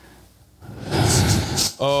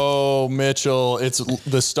 Oh, Mitchell, it's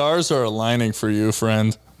the stars are aligning for you,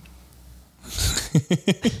 friend.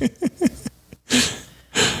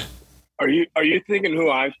 Are you thinking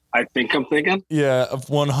who I think I'm thinking? Yeah,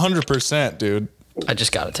 100%, dude. I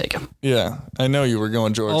just got to take him. Yeah, I know you were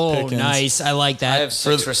going George Oh, Pickens. nice. I like I that. have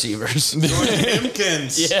 6 receivers.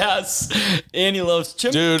 Pimpkins. Yes. And he loves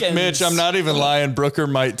chickens. Dude, Mitch, I'm not even lying. Brooker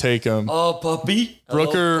might take him. Oh, puppy.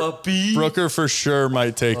 Brooker for sure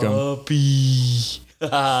might take him. Puppy.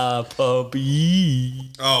 Ah,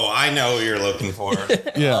 puppy. Oh, I know what you're looking for.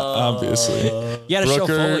 Yeah, obviously. You got to show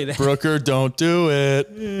Foley that. Brooker, don't do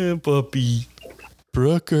it. Puppy.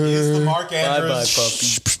 Brooker. It's the Mark Bye-bye,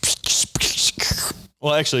 Andrews. puppy.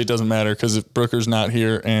 Well, actually, it doesn't matter because if Brooker's not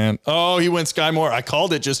here and he went Sky Moore. I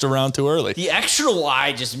called it just around too early. The extra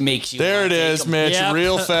Y just makes you. There it wanna take is, him. Mitch. Yep.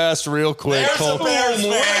 Real fast, real quick. There's a Bears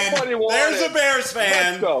Everybody fan. wanted There's a it. Bears Let's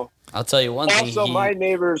fan. go. I'll tell you one thing. Also, my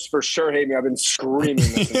neighbors for sure hate me. I've been screaming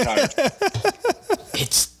this entire time.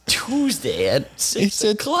 It's Tuesday at 6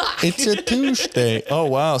 o'clock. It's a Tuesday. Oh,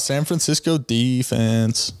 wow. San Francisco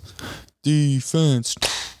defense. Defense.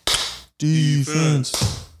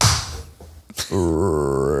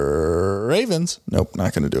 Ravens. Nope,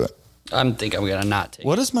 not going to do it. I think I'm gonna not take.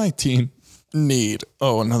 What does my team need?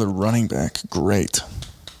 Oh, another running back. Great.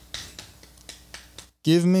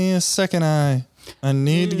 Give me a second eye. I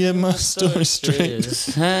need to get my story straight.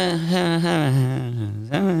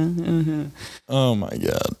 Oh my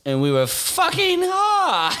God. And we were fucking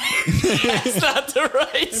high. That's not the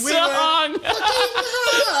right song.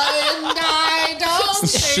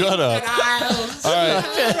 Shut up. All right. I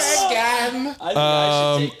think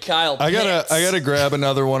I should take Kyle I Pitts. gotta grab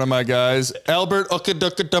another one of my guys. Albert. For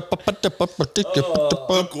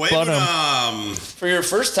your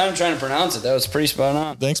first time trying to pronounce it, that was pretty spot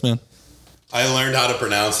on. Thanks, man. I learned how to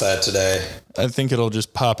pronounce that today. I think it'll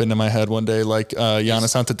just pop into my head one day, like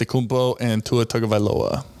Giannis Antetokounmpo and Tua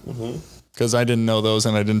Tagovailoa. Because I didn't know those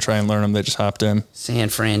and I didn't try and learn them. They just hopped in. San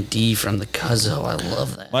Fran D from the Cuzzo. I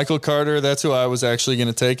love that. Michael Carter. That's who I was actually going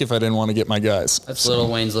to take if I didn't want to get my guys. That's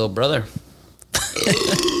Lil Wayne's little brother.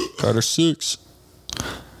 Carter 6.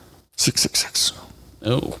 666.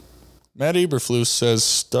 Oh. Matt Eberflus says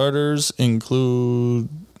starters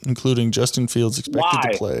including Justin Fields expected Why?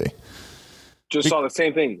 to play. Just saw the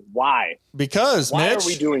same thing. Why? Because, Why Mitch. are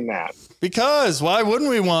we doing that? Because why wouldn't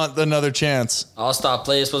we want another chance? All-star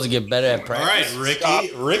players supposed to get better at All practice. right,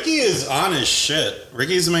 Ricky. Ricky is on his shit.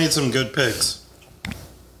 Ricky's made some good picks.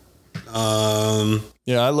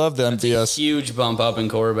 Yeah, I love the MVS. Huge bump up in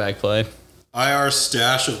quarterback play. IR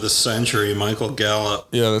stash of the century, Michael Gallup.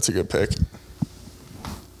 Yeah, that's a good pick.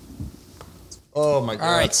 Oh my God.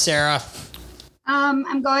 All right, Sarah.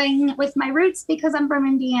 I'm going with my roots because I'm from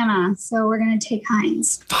Indiana. So we're going to take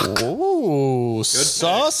Hines. Ooh,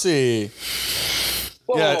 saucy.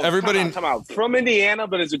 Whoa, Yeah, whoa, everybody- Time out. From Indiana,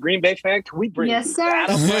 but as a Green Bay fan, can we bring Yes, sir. that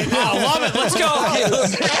up right now? I love it. Let's go. How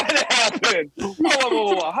does that happen?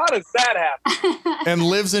 Whoa. How does that happen? And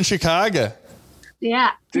lives in Chicago.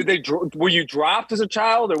 Yeah. Were you dropped as a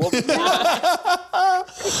child, or what?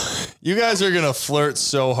 You guys are gonna flirt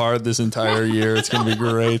so hard this entire year. It's gonna be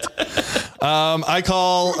great. I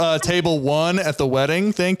call table 1 at the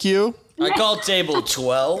wedding. Thank you. I call table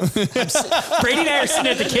 12. Brady and I are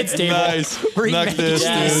sitting at the kids' table. Nice. We're eating Knock mac and this,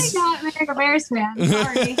 cheese. dude. I'm not a Bears fan.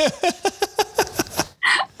 Sorry.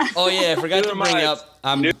 Oh, yeah, I forgot to Never bring mind. up.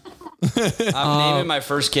 I'm naming my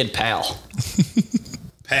first kid Pal.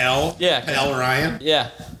 Pal? Yeah. Pal Ryan?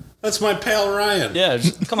 Yeah. That's my pal Ryan. Yeah.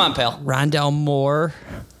 Come on, Pal. Rondell Moore.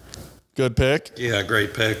 Good pick. Yeah,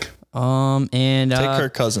 great pick. And Take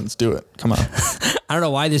Kirk Cousins. Do it. Come on. I don't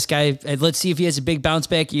know why this guy. Let's see if he has a big bounce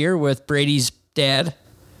back year with Brady's dad.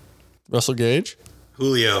 Russell Gage.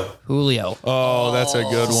 Julio. Oh, that's a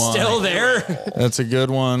good one. still there. That's a good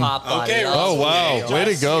one. Okay. Oh, wow. Way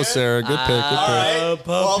to go, Sarah. Good pick. Good pick. All right.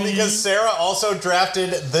 Well, because Sarah also drafted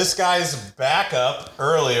this guy's backup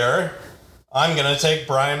earlier, I'm going to take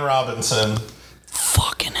Brian Robinson.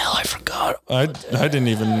 Fucking hell, I forgot. I didn't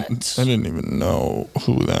even know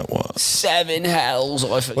who that was. 7 hells.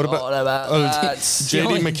 I forgot about that.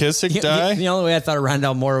 J.D. McKissick die? The only way I thought of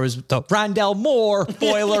Rondell Moore was the Rondell Moore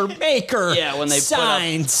Boilermaker. Yeah, when they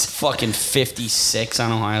signs. put up fucking 56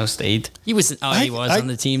 on Ohio State. He was on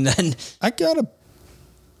the team then. I gotta.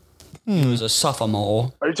 He was a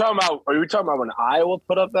sophomore. Are you talking about when Iowa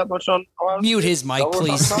put up that much on? Mute his mic,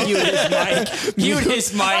 please. Mute his mic. Mute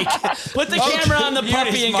his mic. Put the camera on the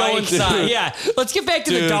puppy and go inside. Yeah, let's get back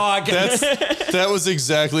to the dog. That was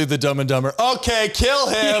exactly the Dumb and Dumber. Okay, kill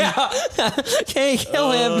him. Okay,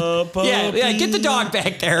 kill him. Yeah, get the dog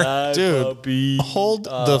back there. Dude, hold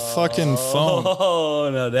the fucking phone. Oh,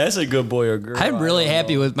 no, that's a good boy or girl. I'm really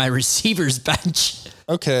happy with my receivers bench.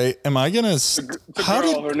 Okay, am I gonna?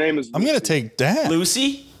 Her name is. I'm gonna take Dak.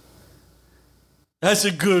 Lucy? That's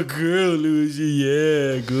a good girl, Lucy.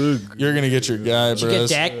 Yeah, good girl. You're gonna get your guy, bro.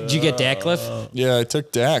 Did you get Dak, Cliff? Yeah, I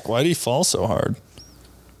took Dak. Why did he fall so hard?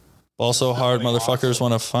 Fall so hard, motherfuckers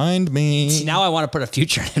want to find me. See, now I want to put a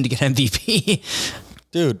future in him to get MVP.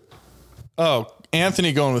 Dude. Oh,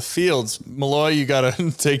 Anthony going with Fields. Malloy, you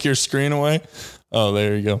gotta take your screen away. Oh,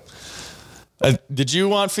 there you go. Did you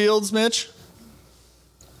want Fields, Mitch?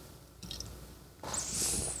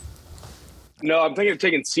 No, I'm thinking of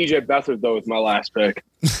taking CJ Beathard though with my last pick.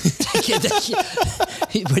 Was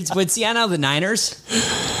he on all the Niners?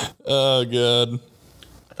 Oh, good.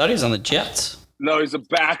 I thought he was on the Jets. No, he's a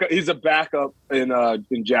backup. He's a backup in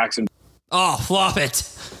Jackson. Oh, flop it.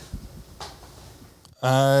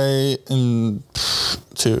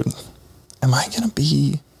 Dude, am I gonna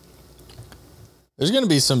be? There's gonna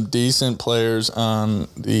be some decent players on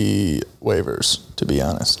the waivers, to be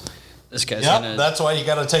honest. This guy's Yep, that's why you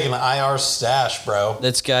got to take an IR stash, bro.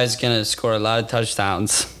 This guy's gonna score a lot of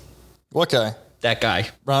touchdowns. What guy? That guy.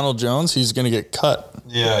 Ronald Jones. He's gonna get cut.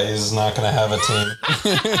 Yeah, he's not going to have a team.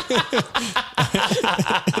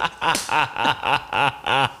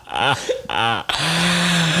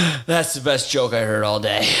 That's the best joke I heard all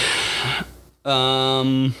day. Are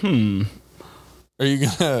you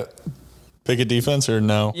gonna pick a defense or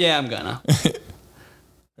no? Yeah, I'm gonna.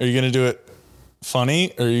 Are you gonna do it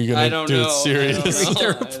funny or are you gonna do it serious? Read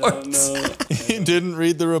the reports. He didn't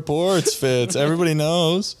read the reports, Fitz. Everybody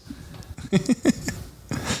knows.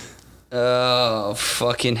 Oh,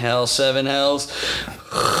 fucking hell. 7 hells.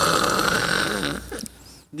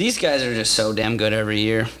 These guys are just so damn good every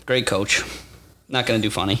year. Great coach. Not going to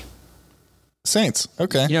do funny. Saints.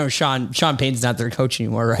 Okay. You know, Sean Payne's not their coach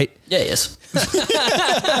anymore, right? Yeah, he is.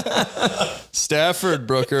 Stafford,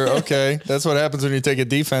 Brooker. Okay. That's what happens when you take a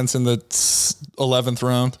defense in the 11th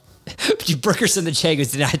round. Brooker's in the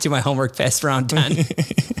Jaguars did not do my homework past round 10.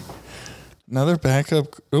 Another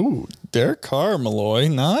backup. Ooh, Derek Carr, Malloy.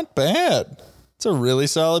 Not bad. It's a really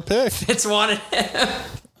solid pick. Fitz wanted him.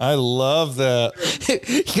 I love that.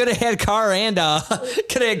 He could have had Carr and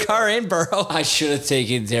Burrow. I should have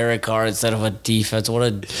taken Derek Carr instead of a defense. What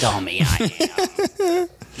a dummy I am.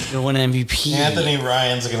 He's going to win MVP. Anthony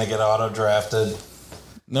Ryan's going to get auto-drafted.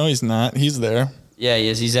 No, he's not. He's there. Yeah, he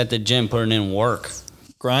is. He's at the gym putting in work.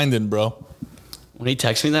 Grinding, bro. When he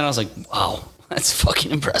texted me that, I was like, wow, that's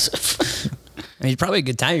fucking impressive. I mean, probably a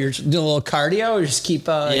good time. You're doing a little cardio or just keep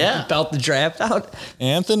belt the draft out.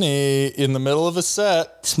 Anthony in the middle of a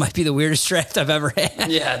set. This might be the weirdest draft I've ever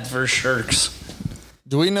had. Yeah, for sure.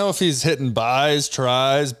 Do we know if he's hitting buys,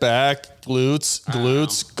 tries, back, glutes?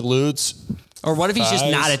 Or what if he's just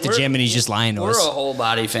not at the gym and he's just lying to us? We're a whole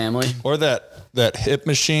body family. Or that hip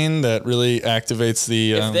machine that really activates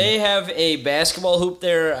the... If they have a basketball hoop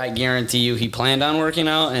there, I guarantee you he planned on working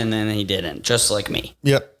out and then he didn't, just like me.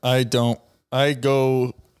 Yep, I don't. I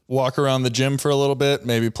go walk around the gym for a little bit,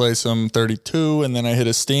 maybe play some 32, and then I hit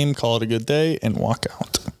a steam, call it a good day, and walk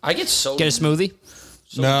out. I get so... Get a smoothie?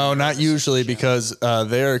 No, not usually because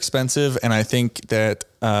they are expensive, and I think that...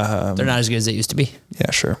 they're not as good as they used to be.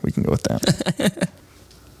 Yeah, sure. We can go with that.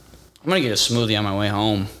 I'm going to get a smoothie on my way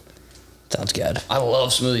home. Sounds good. I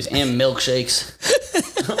love smoothies and milkshakes.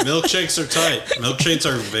 Milkshakes are tight. Milkshakes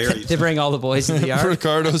are very They bring all the boys in the yard.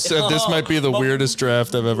 Ricardo said this might be the weirdest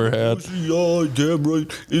draft I've ever had. Yeah, damn right.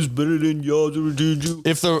 It's better than yours.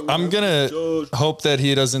 I'm going to hope that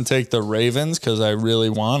he doesn't take the Ravens because I really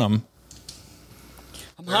want them.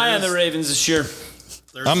 I'm high on the Ravens this year.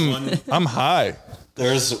 I'm high.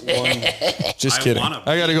 There's one. Just kidding.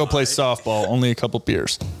 I got to go play softball. Only a couple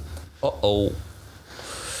beers. Uh-oh.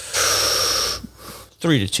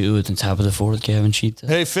 3-2 at the top of the fourth, Kevin Sheets.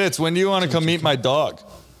 Hey, Fitz, when do you want to come meet my dog?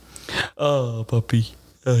 Oh, puppy.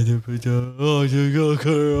 Oh, I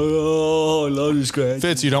love this guy.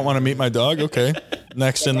 Fitz, you don't want to meet my dog? Okay.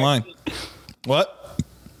 Next in line. What?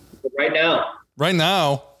 Right now. Right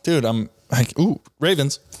now? Dude, I'm like,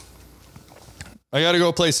 Ravens. I got to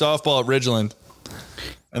go play softball at Ridgeland.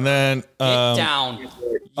 And then down.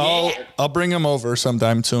 I'll bring him over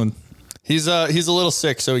sometime soon. He's a little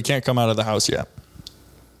sick, so he can't come out of the house yet.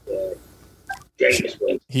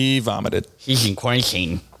 He vomited. He's in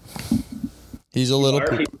quarantine. He's a little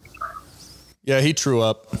poop. Yeah, he threw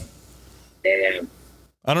up. Damn.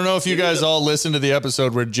 I don't know if you guys all listened to the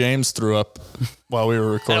episode where James threw up while we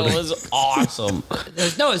were recording. That was awesome.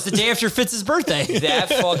 No, it's the day after Fitz's birthday. That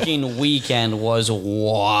fucking weekend was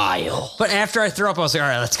wild. But after I threw up, I was like, all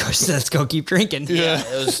right, let's go keep drinking. Yeah.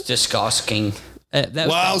 It was disgusting. That was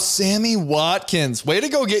Wow, Sammy Watkins. Way to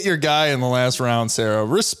go get your guy in the last round, Sarah.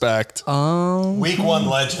 Respect. Week 1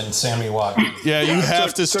 legend, Sammy Watkins. Yeah, you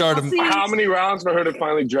have to start him. How many rounds for her to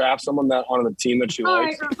finally draft someone that on the team that she All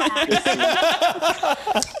likes? right, we're back.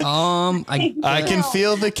 I can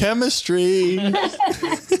feel the chemistry.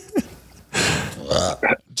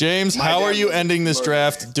 James, how are you ending this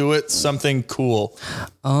draft? Do it something cool.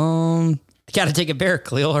 got to take a bear,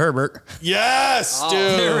 Khalil Herbert. Yes, dude.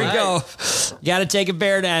 There we go. Got to take a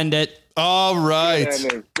bear to end it. All right.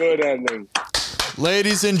 Good ending.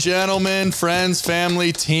 Ladies and gentlemen, friends,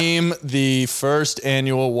 family, team, the first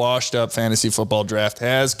annual Washed Up Fantasy Football Draft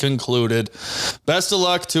has concluded. Best of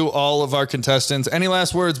luck to all of our contestants. Any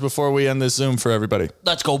last words before we end this Zoom for everybody?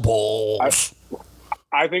 Let's go Bulls.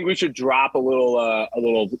 I think we should drop a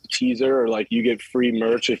little teaser, or like you get free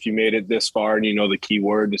merch if you made it this far and you know the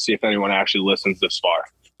keyword, to see if anyone actually listens this far.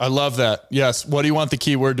 I love that. Yes. What do you want the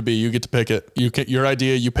keyword to be? You get to pick it. Your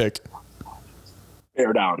idea, you pick.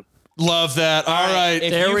 Bear down. Love that. All right.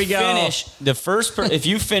 There we go. If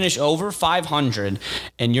you finish over 500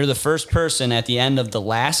 and you're the first person at the end of the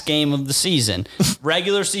last game of the season,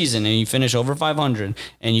 regular season, and you finish over 500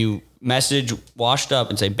 and you message Washed Up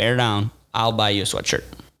and say bear down, I'll buy you a sweatshirt.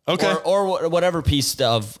 Okay. Or whatever piece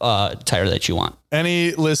of tire that you want.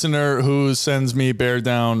 Any listener who sends me bear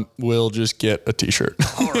down will just get a t-shirt.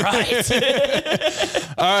 All right.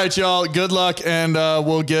 All right, y'all. Good luck, and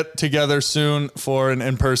we'll get together soon for an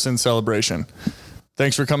in-person celebration.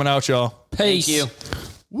 Thanks for coming out, y'all. Peace. Thank you.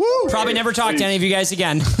 Woo! Probably never talk to any of you guys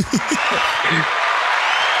again. We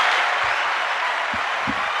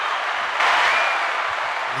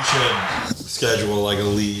should schedule like a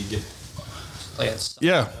league.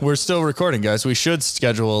 Yeah, we're still recording, guys. We should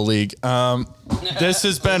schedule a league. This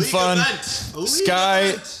has been fun.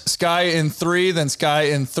 Sky in 3, then Sky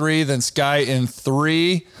in 3, then Sky in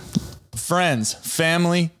 3. Friends,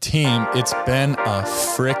 family, team, it's been a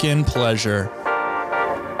frickin' pleasure.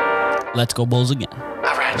 Let's go Bulls again.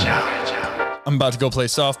 I'm about to go play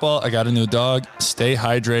softball. I got a new dog. Stay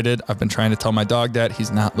hydrated. I've been trying to tell my dog that. He's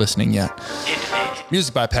not listening yet.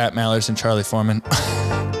 Music by Pat Mallers and Charlie Foreman.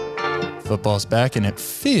 Football's back and it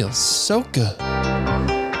feels so good.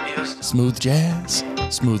 Smooth jazz,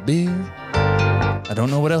 smooth beer. I don't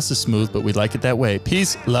know what else is smooth, but we like it that way.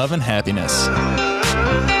 Peace, love, and happiness.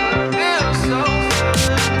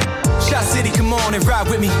 Shot City, come on and ride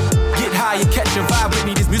with me. Get high and catch a vibe with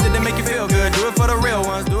me. This music that make you feel good. Do it for the real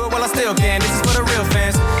ones. Do it while I still can. This is for the real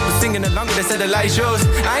fans. We're singing along with us at the light shows.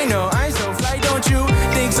 I know, I ain't so fly, don't you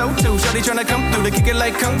think so too? Shawty tryna come through to kick it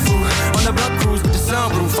like kung fu. On the block cruise with the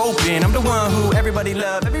sunroof open. I'm the one who everybody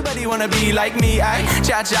love. Everybody wanna be like me. I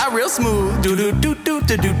cha-cha real smooth.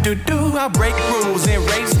 Do-do-do-do-do-do-do-do. I break rules and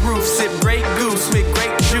race roofs. Sip great goose with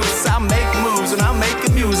great juice. I make moves and I make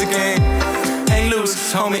the music ain't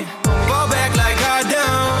loose, homie. Fall back like I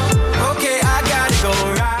done. Okay, I gotta go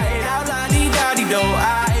right out, la-dee-da-dee-do.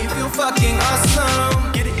 I feel fucking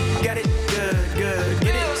awesome. Get it, got it, good, good.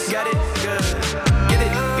 Get it, got it, good. Get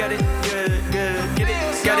it, got it, good, good. Get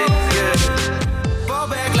it, got it, good. Fall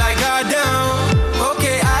back like I done.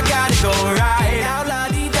 Okay, I gotta go right out,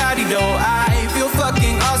 la-dee-da-dee-do. I feel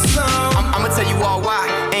fucking awesome. I'ma tell you all why.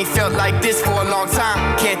 Ain't felt like this for a long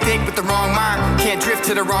time. Can't think with the wrong mind. Can't drift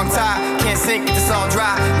to the wrong tide. Can't sink if it's all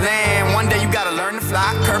dry. Land, one day you gotta learn to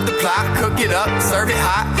fly. Curve the plot, cook it up, serve it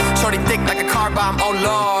hot. Shorty thick like a car bomb. Oh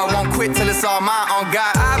Lord, won't quit till it's all mine. On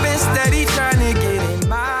God, I've been steady trying to get in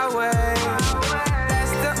my way.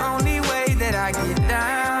 That's the only way that I get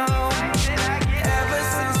down. Ever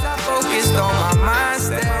since I focused on my mind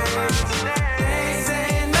state, they ain't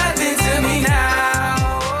saying nothing to me now.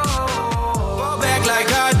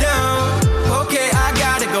 Like I done. Okay, I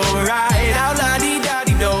gotta go right out,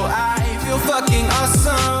 la-dee-da-dee-do. I feel fucking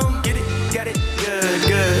awesome. Get it, got it, good,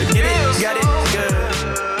 good. Get it, got it, good.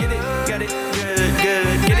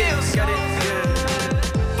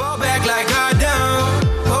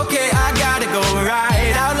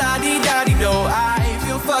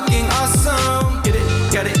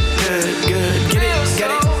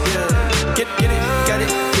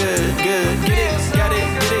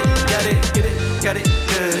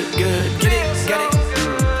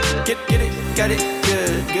 Get it, got it.